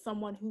is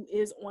someone who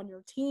is on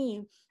your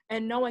team,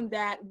 and knowing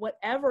that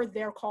whatever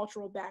their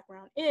cultural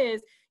background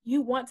is,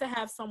 you want to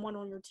have someone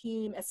on your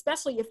team,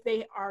 especially if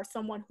they are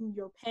someone who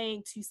you're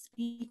paying to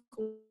speak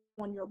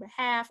on your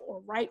behalf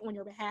or write on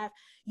your behalf.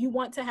 You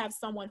want to have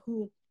someone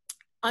who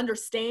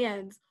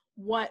understands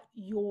what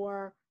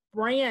your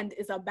brand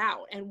is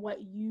about and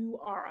what you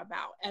are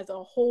about as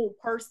a whole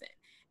person,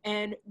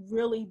 and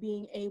really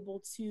being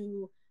able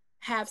to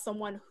have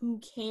someone who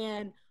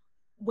can,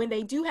 when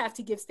they do have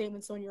to give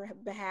statements on your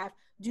behalf,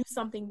 do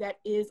something that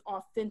is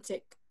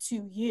authentic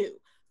to you,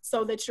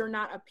 so that you're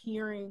not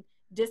appearing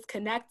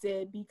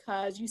disconnected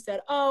because you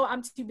said, oh,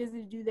 I'm too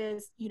busy to do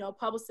this, you know,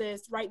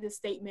 publicist, write this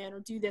statement or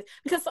do this.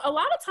 Because a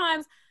lot of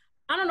times,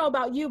 I don't know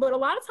about you, but a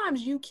lot of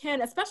times you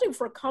can, especially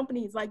for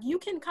companies, like you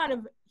can kind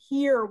of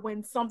hear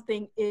when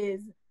something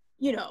is,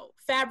 you know,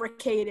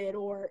 fabricated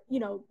or,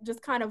 you know,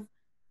 just kind of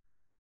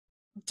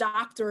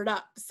doctored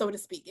up, so to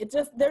speak. It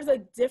just, there's a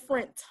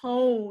different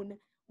tone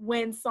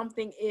when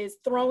something is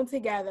thrown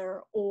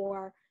together,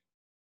 or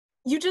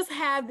you just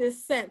have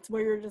this sense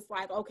where you're just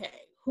like, okay,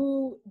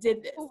 who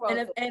did this?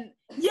 And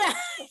yeah,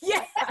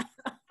 yeah.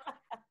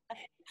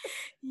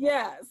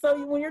 Yeah.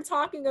 So when you're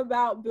talking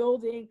about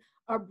building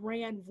a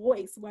brand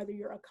voice, whether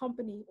you're a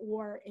company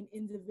or an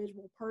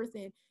individual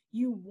person,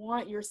 you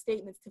want your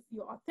statements to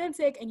feel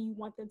authentic and you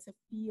want them to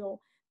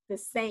feel the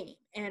same.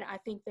 And I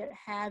think that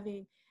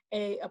having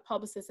a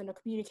publicist and a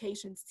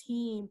communications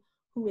team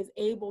who is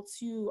able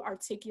to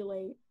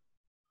articulate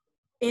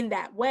in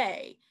that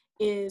way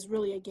is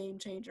really a game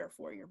changer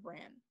for your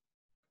brand.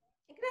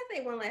 And can I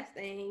say one last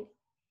thing?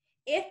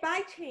 If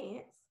by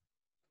chance,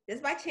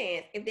 just by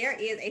chance, if there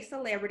is a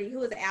celebrity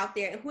who is out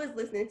there and who is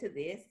listening to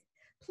this,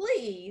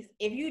 please,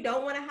 if you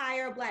don't want to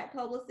hire a Black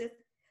publicist,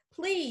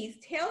 please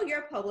tell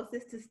your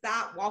publicist to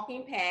stop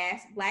walking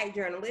past Black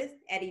journalists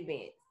at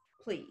events,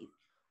 please.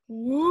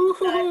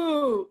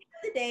 Woo-hoo.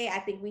 Today, I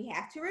think we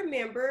have to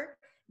remember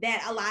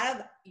that a lot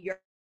of your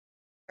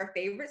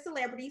favorite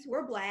celebrities who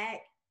are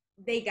Black,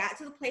 they got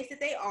to the place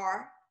that they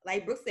are,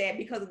 like Brooke said,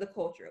 because of the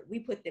culture. We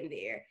put them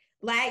there.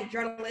 Black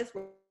journalists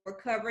were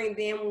covering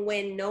them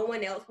when no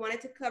one else wanted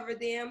to cover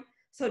them.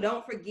 So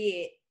don't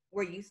forget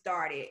where you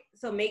started.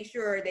 So make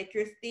sure that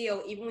you're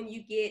still, even when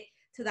you get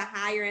to the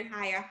higher and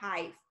higher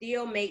heights,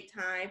 still make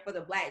time for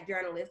the Black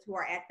journalists who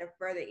are at the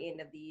further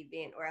end of the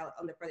event or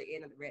on the further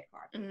end of the red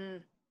carpet.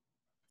 Mm.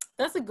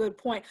 That's a good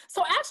point.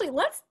 So actually,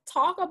 let's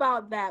talk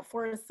about that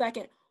for a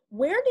second.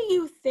 Where do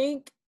you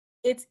think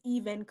it's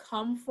even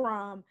come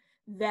from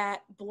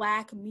that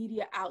Black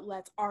media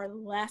outlets are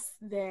less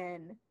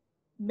than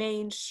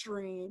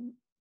mainstream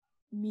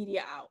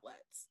media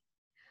outlets?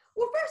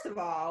 Well, first of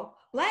all,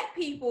 Black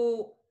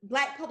people,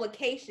 Black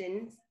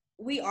publications,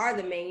 we are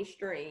the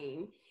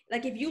mainstream.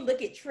 Like if you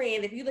look at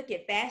trends, if you look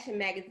at fashion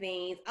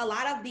magazines, a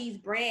lot of these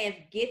brands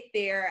get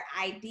their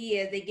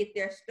ideas, they get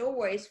their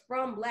stories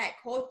from Black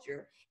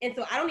culture. And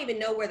so I don't even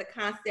know where the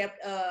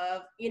concept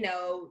of, you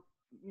know,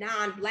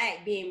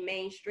 non-Black being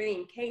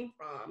mainstream came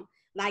from.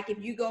 Like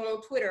if you go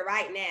on Twitter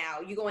right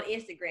now, you go on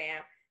Instagram,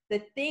 the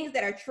things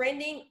that are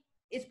trending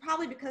is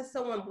probably because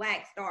someone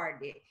Black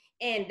started it.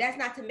 And that's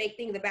not to make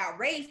things about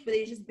race, but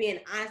it's just being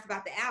honest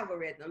about the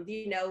algorithms.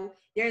 You know,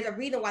 there's a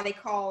reason why they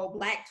call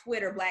Black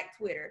Twitter.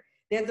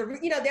 There's a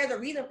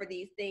reason for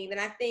these things. And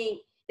I think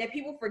that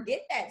people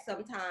forget that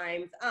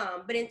sometimes.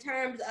 But in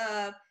terms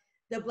of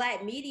the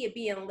Black media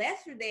being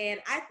lesser than,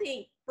 I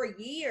think for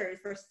years,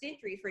 for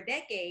centuries, for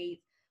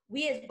decades,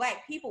 we as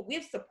Black people,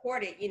 we've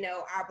supported,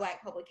 our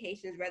Black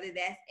publications, whether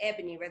that's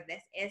Ebony, whether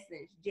that's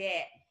Essence,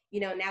 Jet,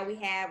 now we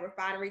have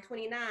Refinery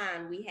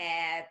 29, we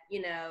have,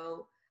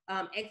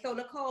 Exo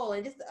Nicole,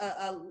 and just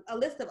a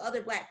list of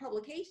other Black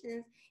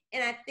publications.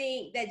 And I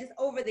think that just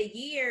over the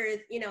years,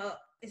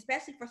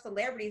 especially for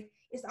celebrities,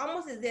 it's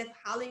almost as if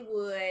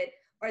Hollywood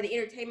or the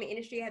entertainment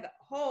industry as a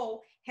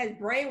whole has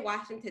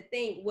brainwashed them to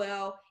think,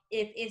 well,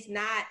 if it's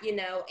not,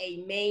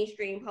 a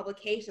mainstream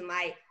publication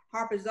like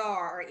Harper's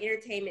Bazaar or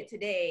Entertainment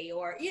Today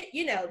or,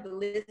 the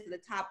list of the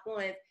top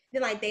ones,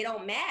 then like they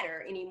don't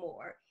matter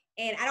anymore.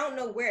 And I don't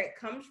know where it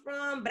comes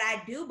from, but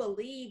I do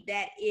believe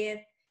that if,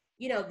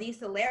 these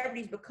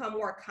celebrities become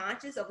more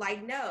conscious of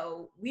like,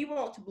 no, we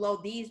want to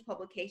blow these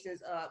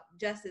publications up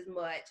just as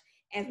much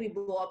as we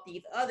blow up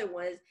these other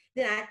ones,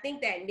 then I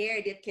think that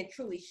narrative can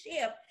truly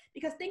shift.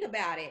 Because think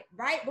about it,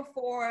 right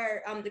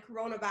before the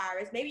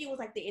coronavirus, maybe it was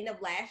like the end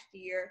of last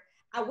year,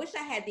 I wish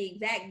I had the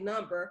exact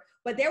number,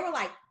 but there were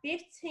like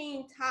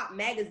 15 top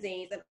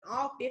magazines and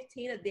all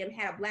 15 of them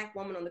had a Black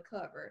woman on the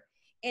cover.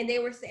 And they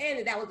were saying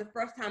that that was the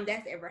first time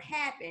that's ever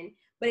happened,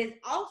 but it's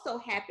also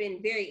happened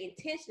very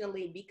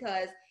intentionally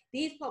because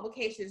these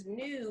publications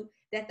knew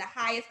that the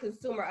highest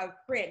consumer of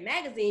print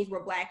magazines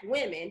were Black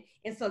women.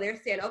 And so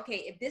they're saying,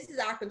 okay, if this is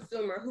our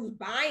consumer who's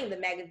buying the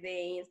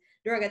magazines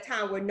during a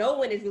time where no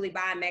one is really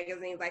buying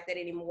magazines like that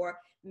anymore,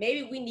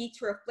 maybe we need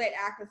to reflect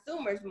our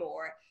consumers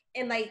more.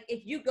 And like,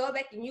 if you go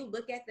back and you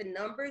look at the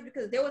numbers,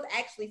 because there was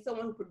actually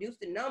someone who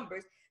produced the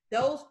numbers,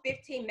 those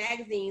 15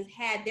 magazines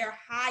had their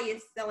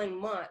highest selling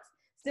months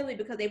simply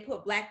because they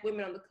put Black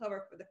women on the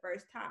cover for the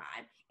first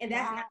time. And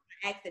that's not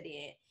an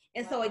accident.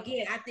 And so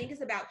again, I think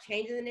it's about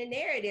changing the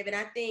narrative. And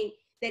I think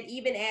that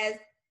even as,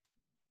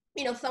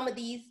 some of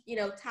these,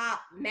 top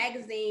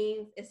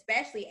magazines,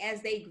 especially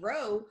as they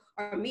grow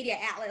or media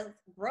outlets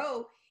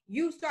grow,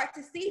 you start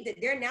to see that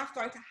they're now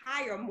starting to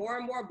hire more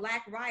and more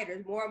Black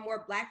writers, more and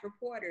more Black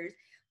reporters,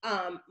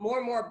 more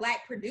and more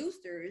Black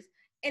producers.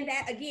 And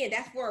that, again,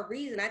 that's for a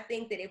reason. I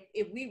think that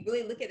if we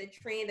really look at the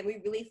trend and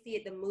we really see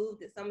it, the move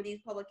that some of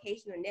these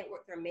publications or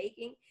networks are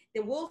making,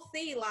 then we'll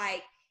see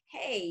like,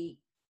 hey,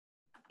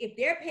 if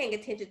they're paying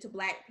attention to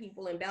Black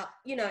people and about,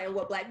 and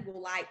what Black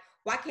people like,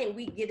 why can't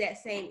we give that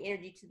same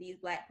energy to these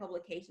Black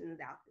publications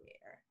out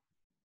there?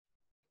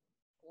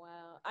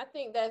 Wow, I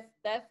think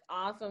that's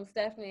awesome,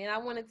 Stephanie. And I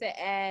wanted to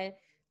add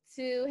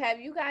to, have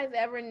you guys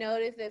ever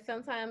noticed that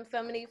sometimes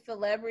some of these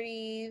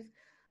celebrities,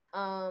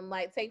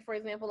 like take for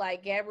example,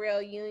 like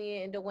Gabrielle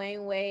Union and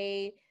Dwayne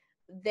Wade,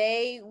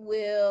 they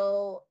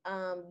will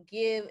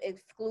give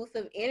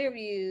exclusive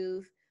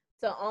interviews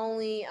to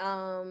only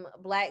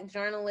Black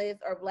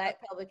journalists or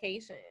Black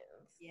publications.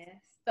 Yes.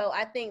 So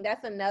I think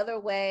that's another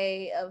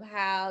way of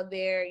how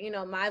they're,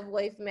 my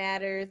voice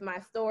matters, my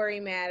story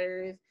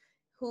matters,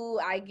 who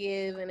I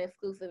give an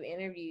exclusive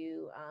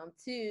interview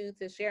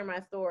to share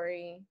my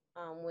story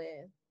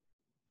with.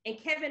 And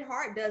Kevin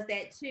Hart does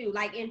that too.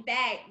 Like, in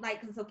fact,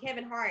 so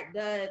Kevin Hart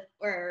does,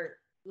 or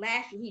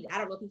last year, I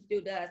don't know if he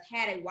still does,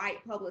 had a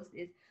white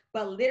publicist,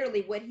 but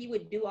literally what he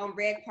would do on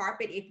red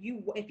carpet,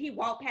 if he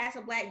walked past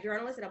a Black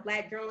journalist and a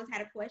Black journalist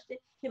had a question,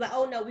 he'd be like,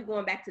 oh no, we're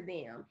going back to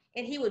them.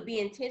 And he would be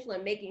intentional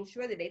in making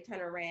sure that they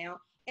turn around.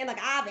 And like,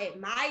 I've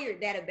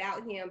admired that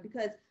about him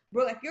because,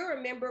 bro, if you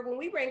remember when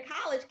we were in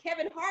college,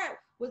 Kevin Hart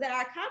was at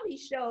our comedy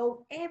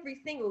show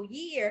every single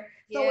year.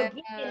 So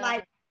again,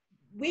 like,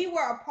 we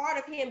were a part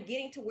of him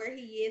getting to where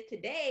he is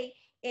today.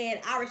 And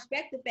I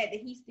respect the fact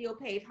that he still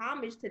pays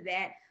homage to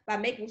that by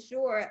making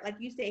sure, like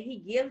you said, he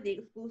gives the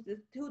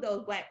exclusives to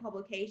those Black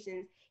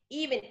publications,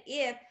 even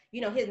if,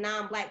 his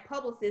non-Black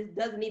publicist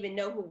doesn't even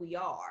know who we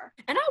are.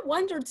 And I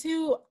wonder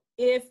too,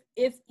 if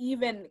it's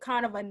even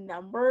kind of a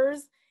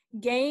numbers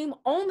game,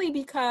 only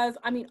because,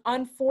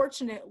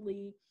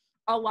 unfortunately,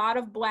 a lot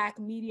of Black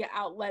media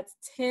outlets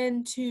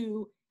tend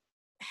to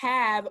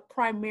have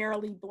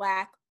primarily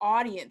Black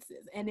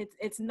audiences, and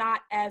it's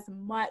not as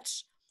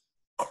much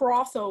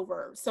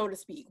crossover, so to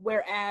speak,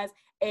 whereas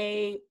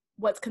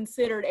what's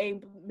considered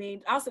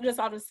I'll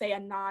just say a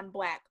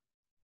non-Black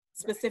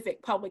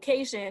specific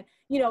publication,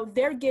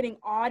 they're getting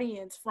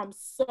audience from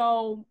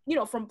so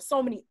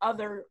many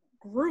other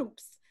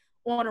groups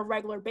on a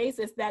regular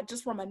basis, that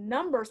just from a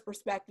numbers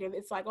perspective,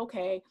 it's like,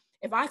 okay,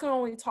 if I can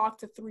only talk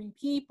to 3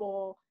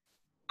 people,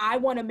 I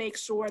want to make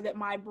sure that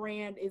my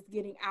brand is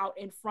getting out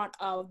in front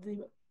of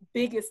the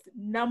biggest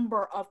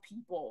number of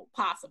people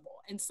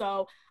possible. And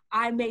so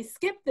I may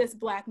skip this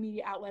Black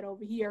media outlet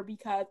over here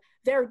because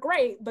they're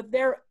great, but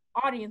their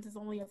audience is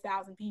only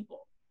 1,000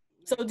 people.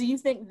 So do you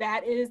think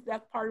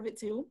that's part of it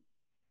too?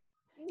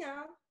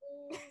 No.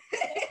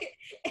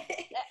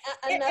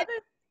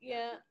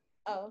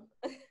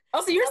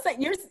 So you're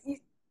saying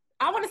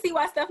I want to see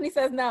why Stephanie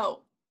says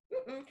no.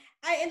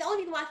 And the only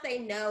reason why I say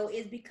no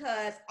is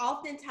because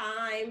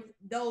oftentimes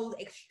those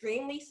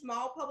extremely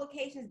small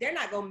publications, they're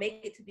not going to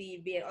make it to the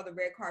event or the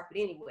red carpet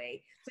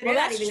anyway. So they're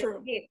not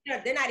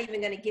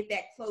even going to get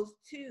that close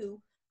to,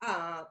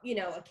 a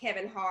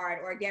Kevin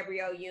Hart or a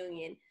Gabrielle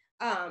Union.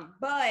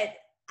 But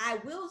I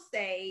will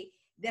say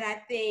that I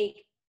think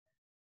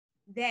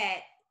that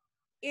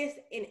it's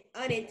an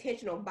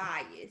unintentional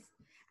bias.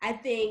 I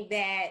think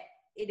that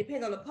it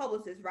depends on the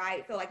publicist,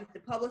 right? So like if the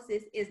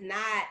publicist is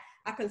not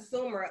a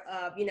consumer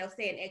of,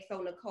 say an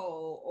XO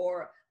Nicole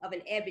or of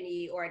an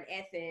Ebony or an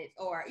Essence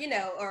or,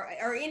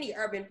 or any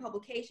urban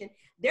publication,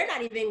 they're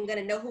not even going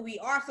to know who we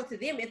are. So to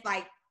them, it's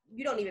like,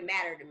 you don't even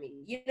matter to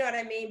me. You know what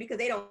I mean? Because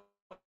they don't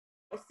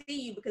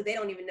see you, because they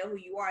don't even know who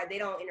you are. They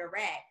don't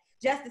interact.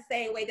 Just the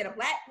same way that a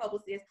Black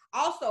publicist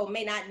also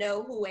may not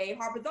know who a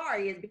Harper's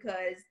is,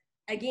 because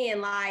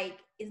again, like,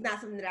 it's not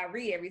something that I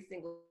read every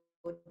single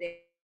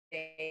day.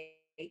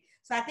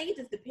 So I think it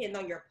just depends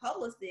on your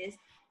publicist.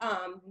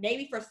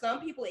 Maybe for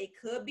some people it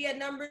could be a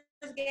numbers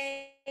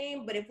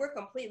game, but if we're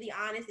completely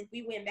honest, if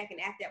we went back and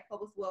asked that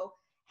publicist, well,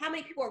 how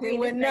many people are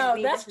reading this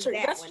magazine? That's true.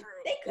 That's true.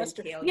 They couldn't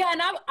tell. Yeah,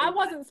 and I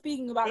wasn't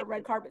speaking about a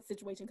red carpet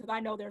situation, because I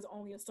know there's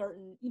only a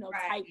certain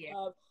type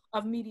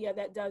of media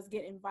that does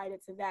get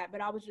invited to that.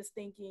 But I was just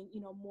thinking,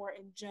 more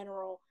in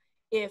general,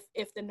 if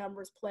the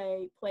numbers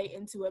play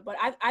into it. But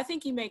I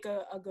think you make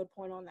a good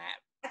point on that.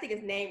 I think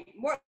it's maybe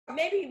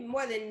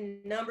more than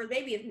numbers,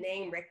 maybe it's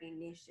name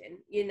recognition.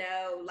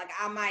 Like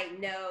I might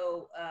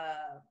know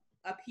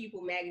a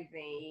People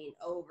magazine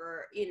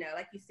over,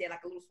 like you said,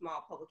 like a little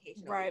small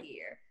publication over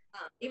here.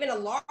 Even a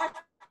large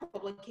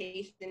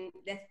publication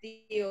that's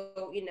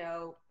still,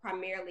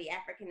 primarily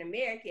African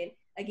American.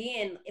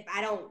 Again, if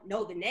I don't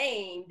know the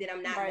name, then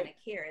I'm not going to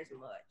care as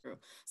much. True.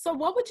 So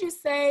what would you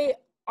say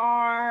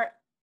are,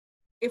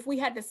 if we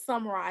had to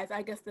summarize,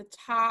 I guess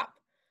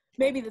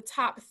maybe the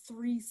top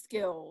 3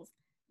 skills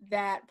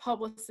that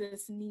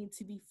publicists need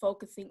to be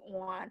focusing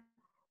on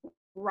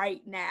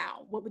right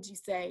now? What would you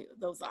say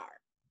those are?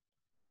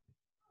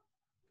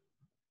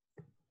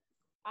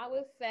 I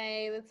would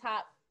say the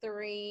top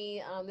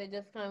 3 that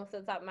just comes to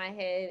the top of my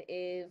head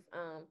is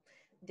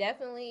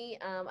definitely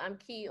I'm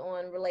key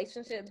on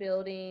relationship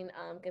building,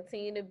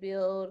 continue to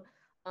build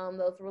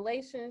those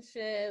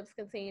relationships,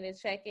 continue to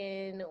check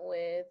in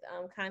with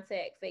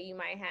contacts that you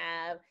might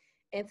have,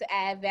 and to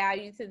add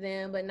value to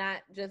them, but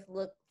not just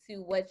look to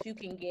what you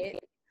can get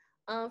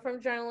from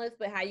journalists,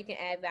 but how you can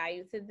add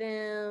value to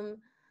them.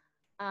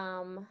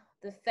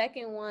 The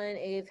second one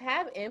is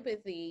have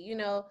empathy.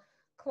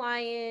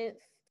 Clients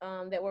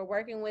that we're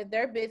working with,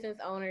 they're business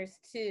owners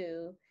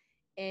too,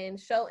 and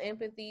show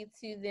empathy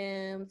to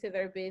them, to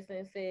their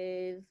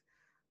businesses,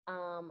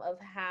 of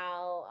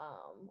how,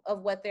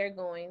 of what they're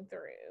going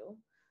through.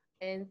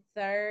 And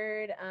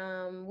third,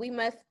 we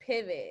must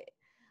pivot.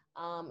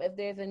 If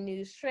there's a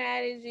new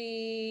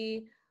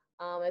strategy,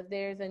 if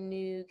there's a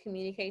new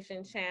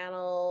communication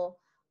channel,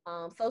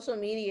 social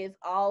media is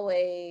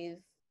always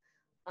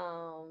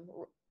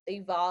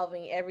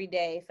evolving every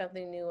day.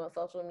 Something new on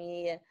social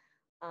media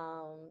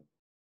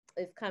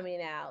is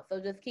coming out.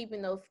 So just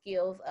keeping those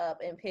skills up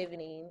and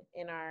pivoting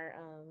in our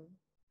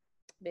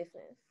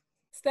business.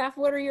 Steph,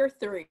 what are your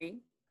 3? I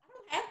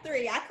don't have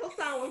 3. I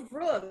co-sign with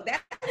Brooke.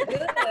 That's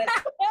good.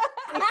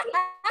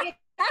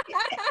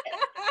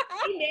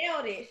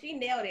 She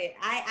nailed it.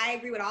 I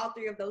agree with all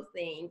 3 of those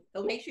things.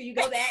 So make sure you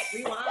go back,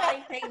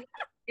 rewind,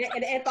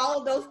 and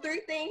follow those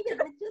 3 things.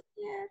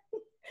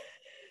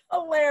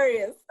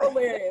 Hilarious.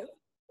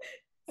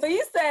 So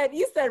you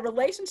said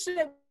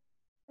relationship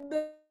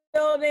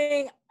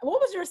building.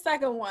 What was your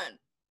second one,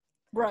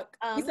 Brooke?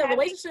 You said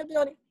relationship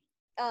building.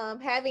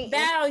 Having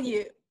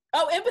value.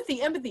 Oh,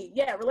 empathy.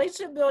 Yeah,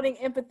 relationship building,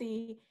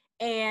 empathy,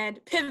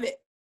 and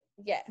pivot.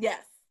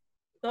 Yes.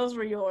 Those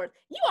were yours.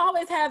 You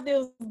always have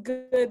these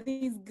good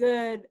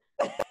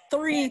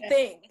 3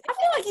 things. I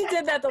feel like you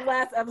did that the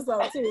last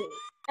episode too.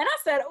 And I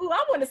said, "Ooh,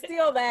 I want to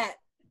steal that."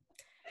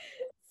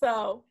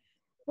 So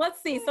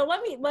let's see. So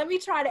let me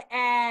try to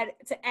add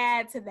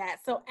to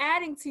that. So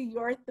adding to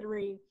your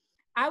 3,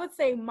 I would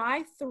say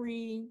my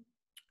 3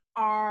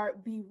 are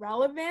be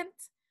relevant,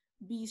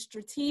 be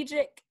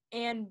strategic,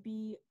 and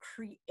be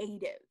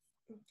creative.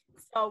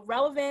 So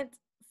relevant,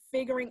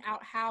 figuring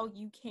out how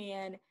you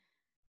can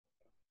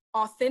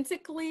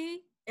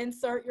authentically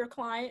insert your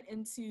client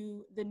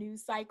into the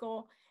news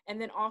cycle, and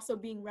then also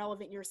being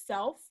relevant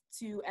yourself,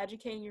 to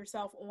educating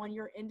yourself on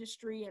your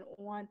industry and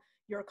on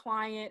your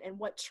client and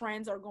what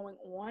trends are going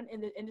on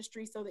in the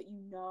industry, so that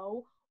you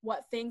know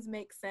what things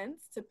make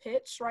sense to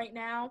pitch right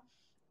now.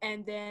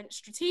 And then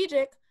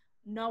strategic,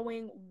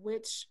 knowing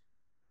which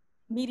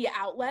media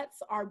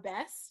outlets are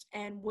best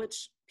and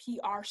which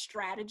PR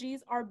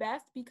strategies are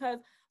best, because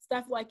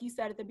stuff like you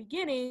said at the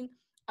beginning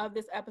of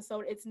this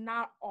episode, it's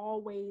not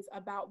always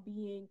about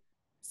being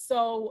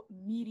so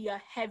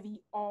media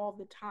heavy all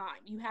the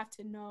time. You have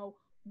to know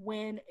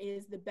when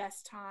is the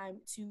best time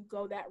to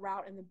go that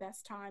route, and the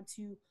best time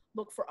to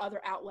look for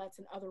other outlets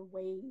and other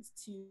ways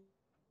to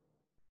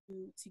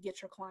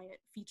get your client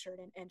featured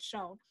and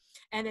shown.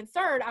 And then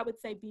third, I would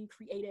say being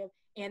creative,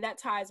 and that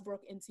ties,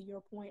 Brooke, into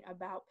your point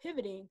about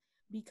pivoting,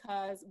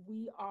 because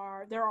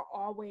there are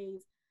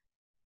always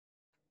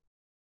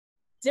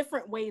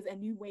different ways and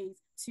new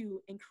ways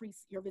to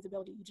increase your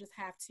visibility. You just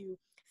have to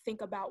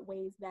think about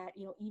ways that,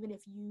 even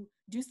if you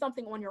do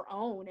something on your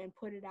own and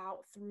put it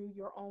out through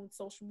your own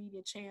social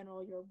media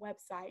channel, your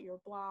website, your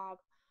blog,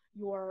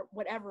 your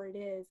whatever it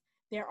is,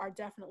 there are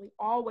definitely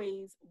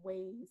always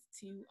ways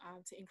to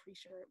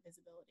increase your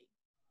visibility.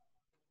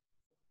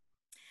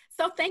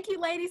 So thank you,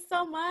 ladies,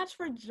 so much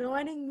for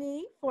joining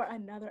me for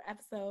another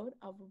episode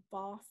of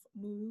Boss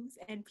Moves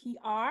and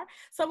PR.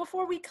 So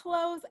before we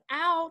close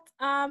out,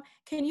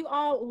 can you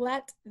all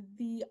let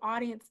the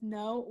audience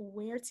know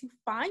where to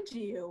find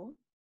you?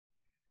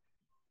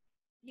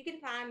 You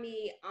can find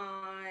me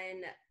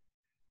on,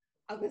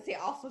 I was going to say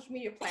all social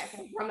media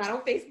platforms. I'm not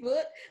on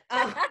Facebook.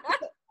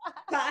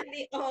 Find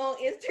me on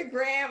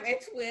Instagram and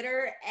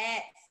Twitter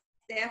at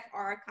Steph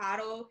R.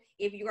 Caudle.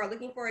 If you are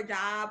looking for a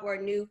job or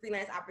a new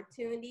freelance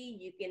opportunity,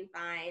 you can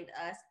find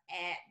us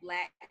at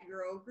Black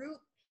Girl Group,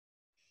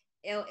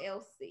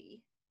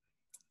 LLC.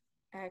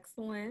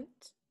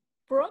 Excellent.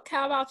 Brooke,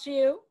 how about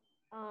you?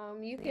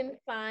 You can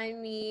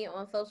find me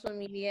on social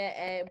media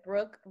at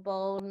Brooke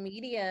Bold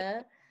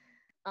Media.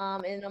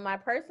 And on my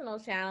personal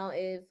channel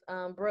is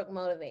Brooke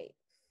Motivates,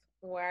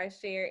 where I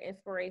share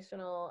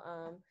inspirational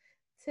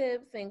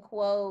tips and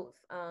quotes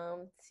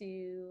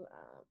to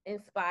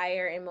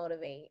inspire and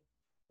motivate.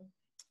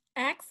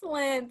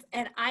 Excellent.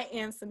 And I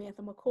am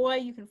Samantha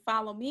McCoy. You can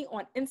follow me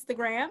on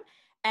Instagram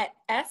at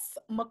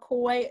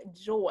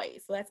smccoyjoy.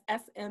 So that's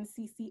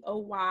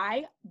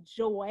SMCCOY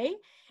Joy.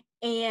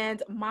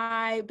 And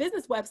my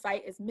business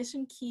website is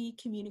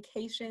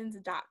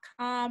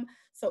missionkeycommunications.com.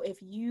 So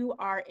if you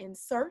are in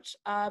search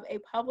of a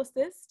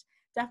publicist,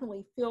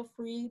 definitely feel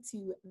free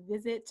to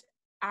visit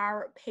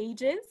our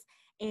pages.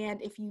 And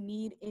if you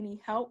need any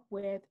help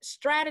with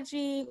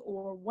strategy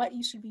or what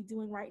you should be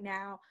doing right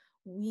now,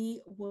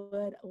 we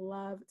would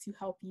love to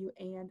help you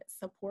and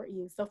support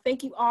you. So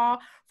thank you all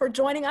for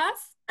joining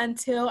us.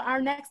 Until our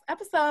next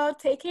episode,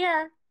 take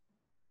care.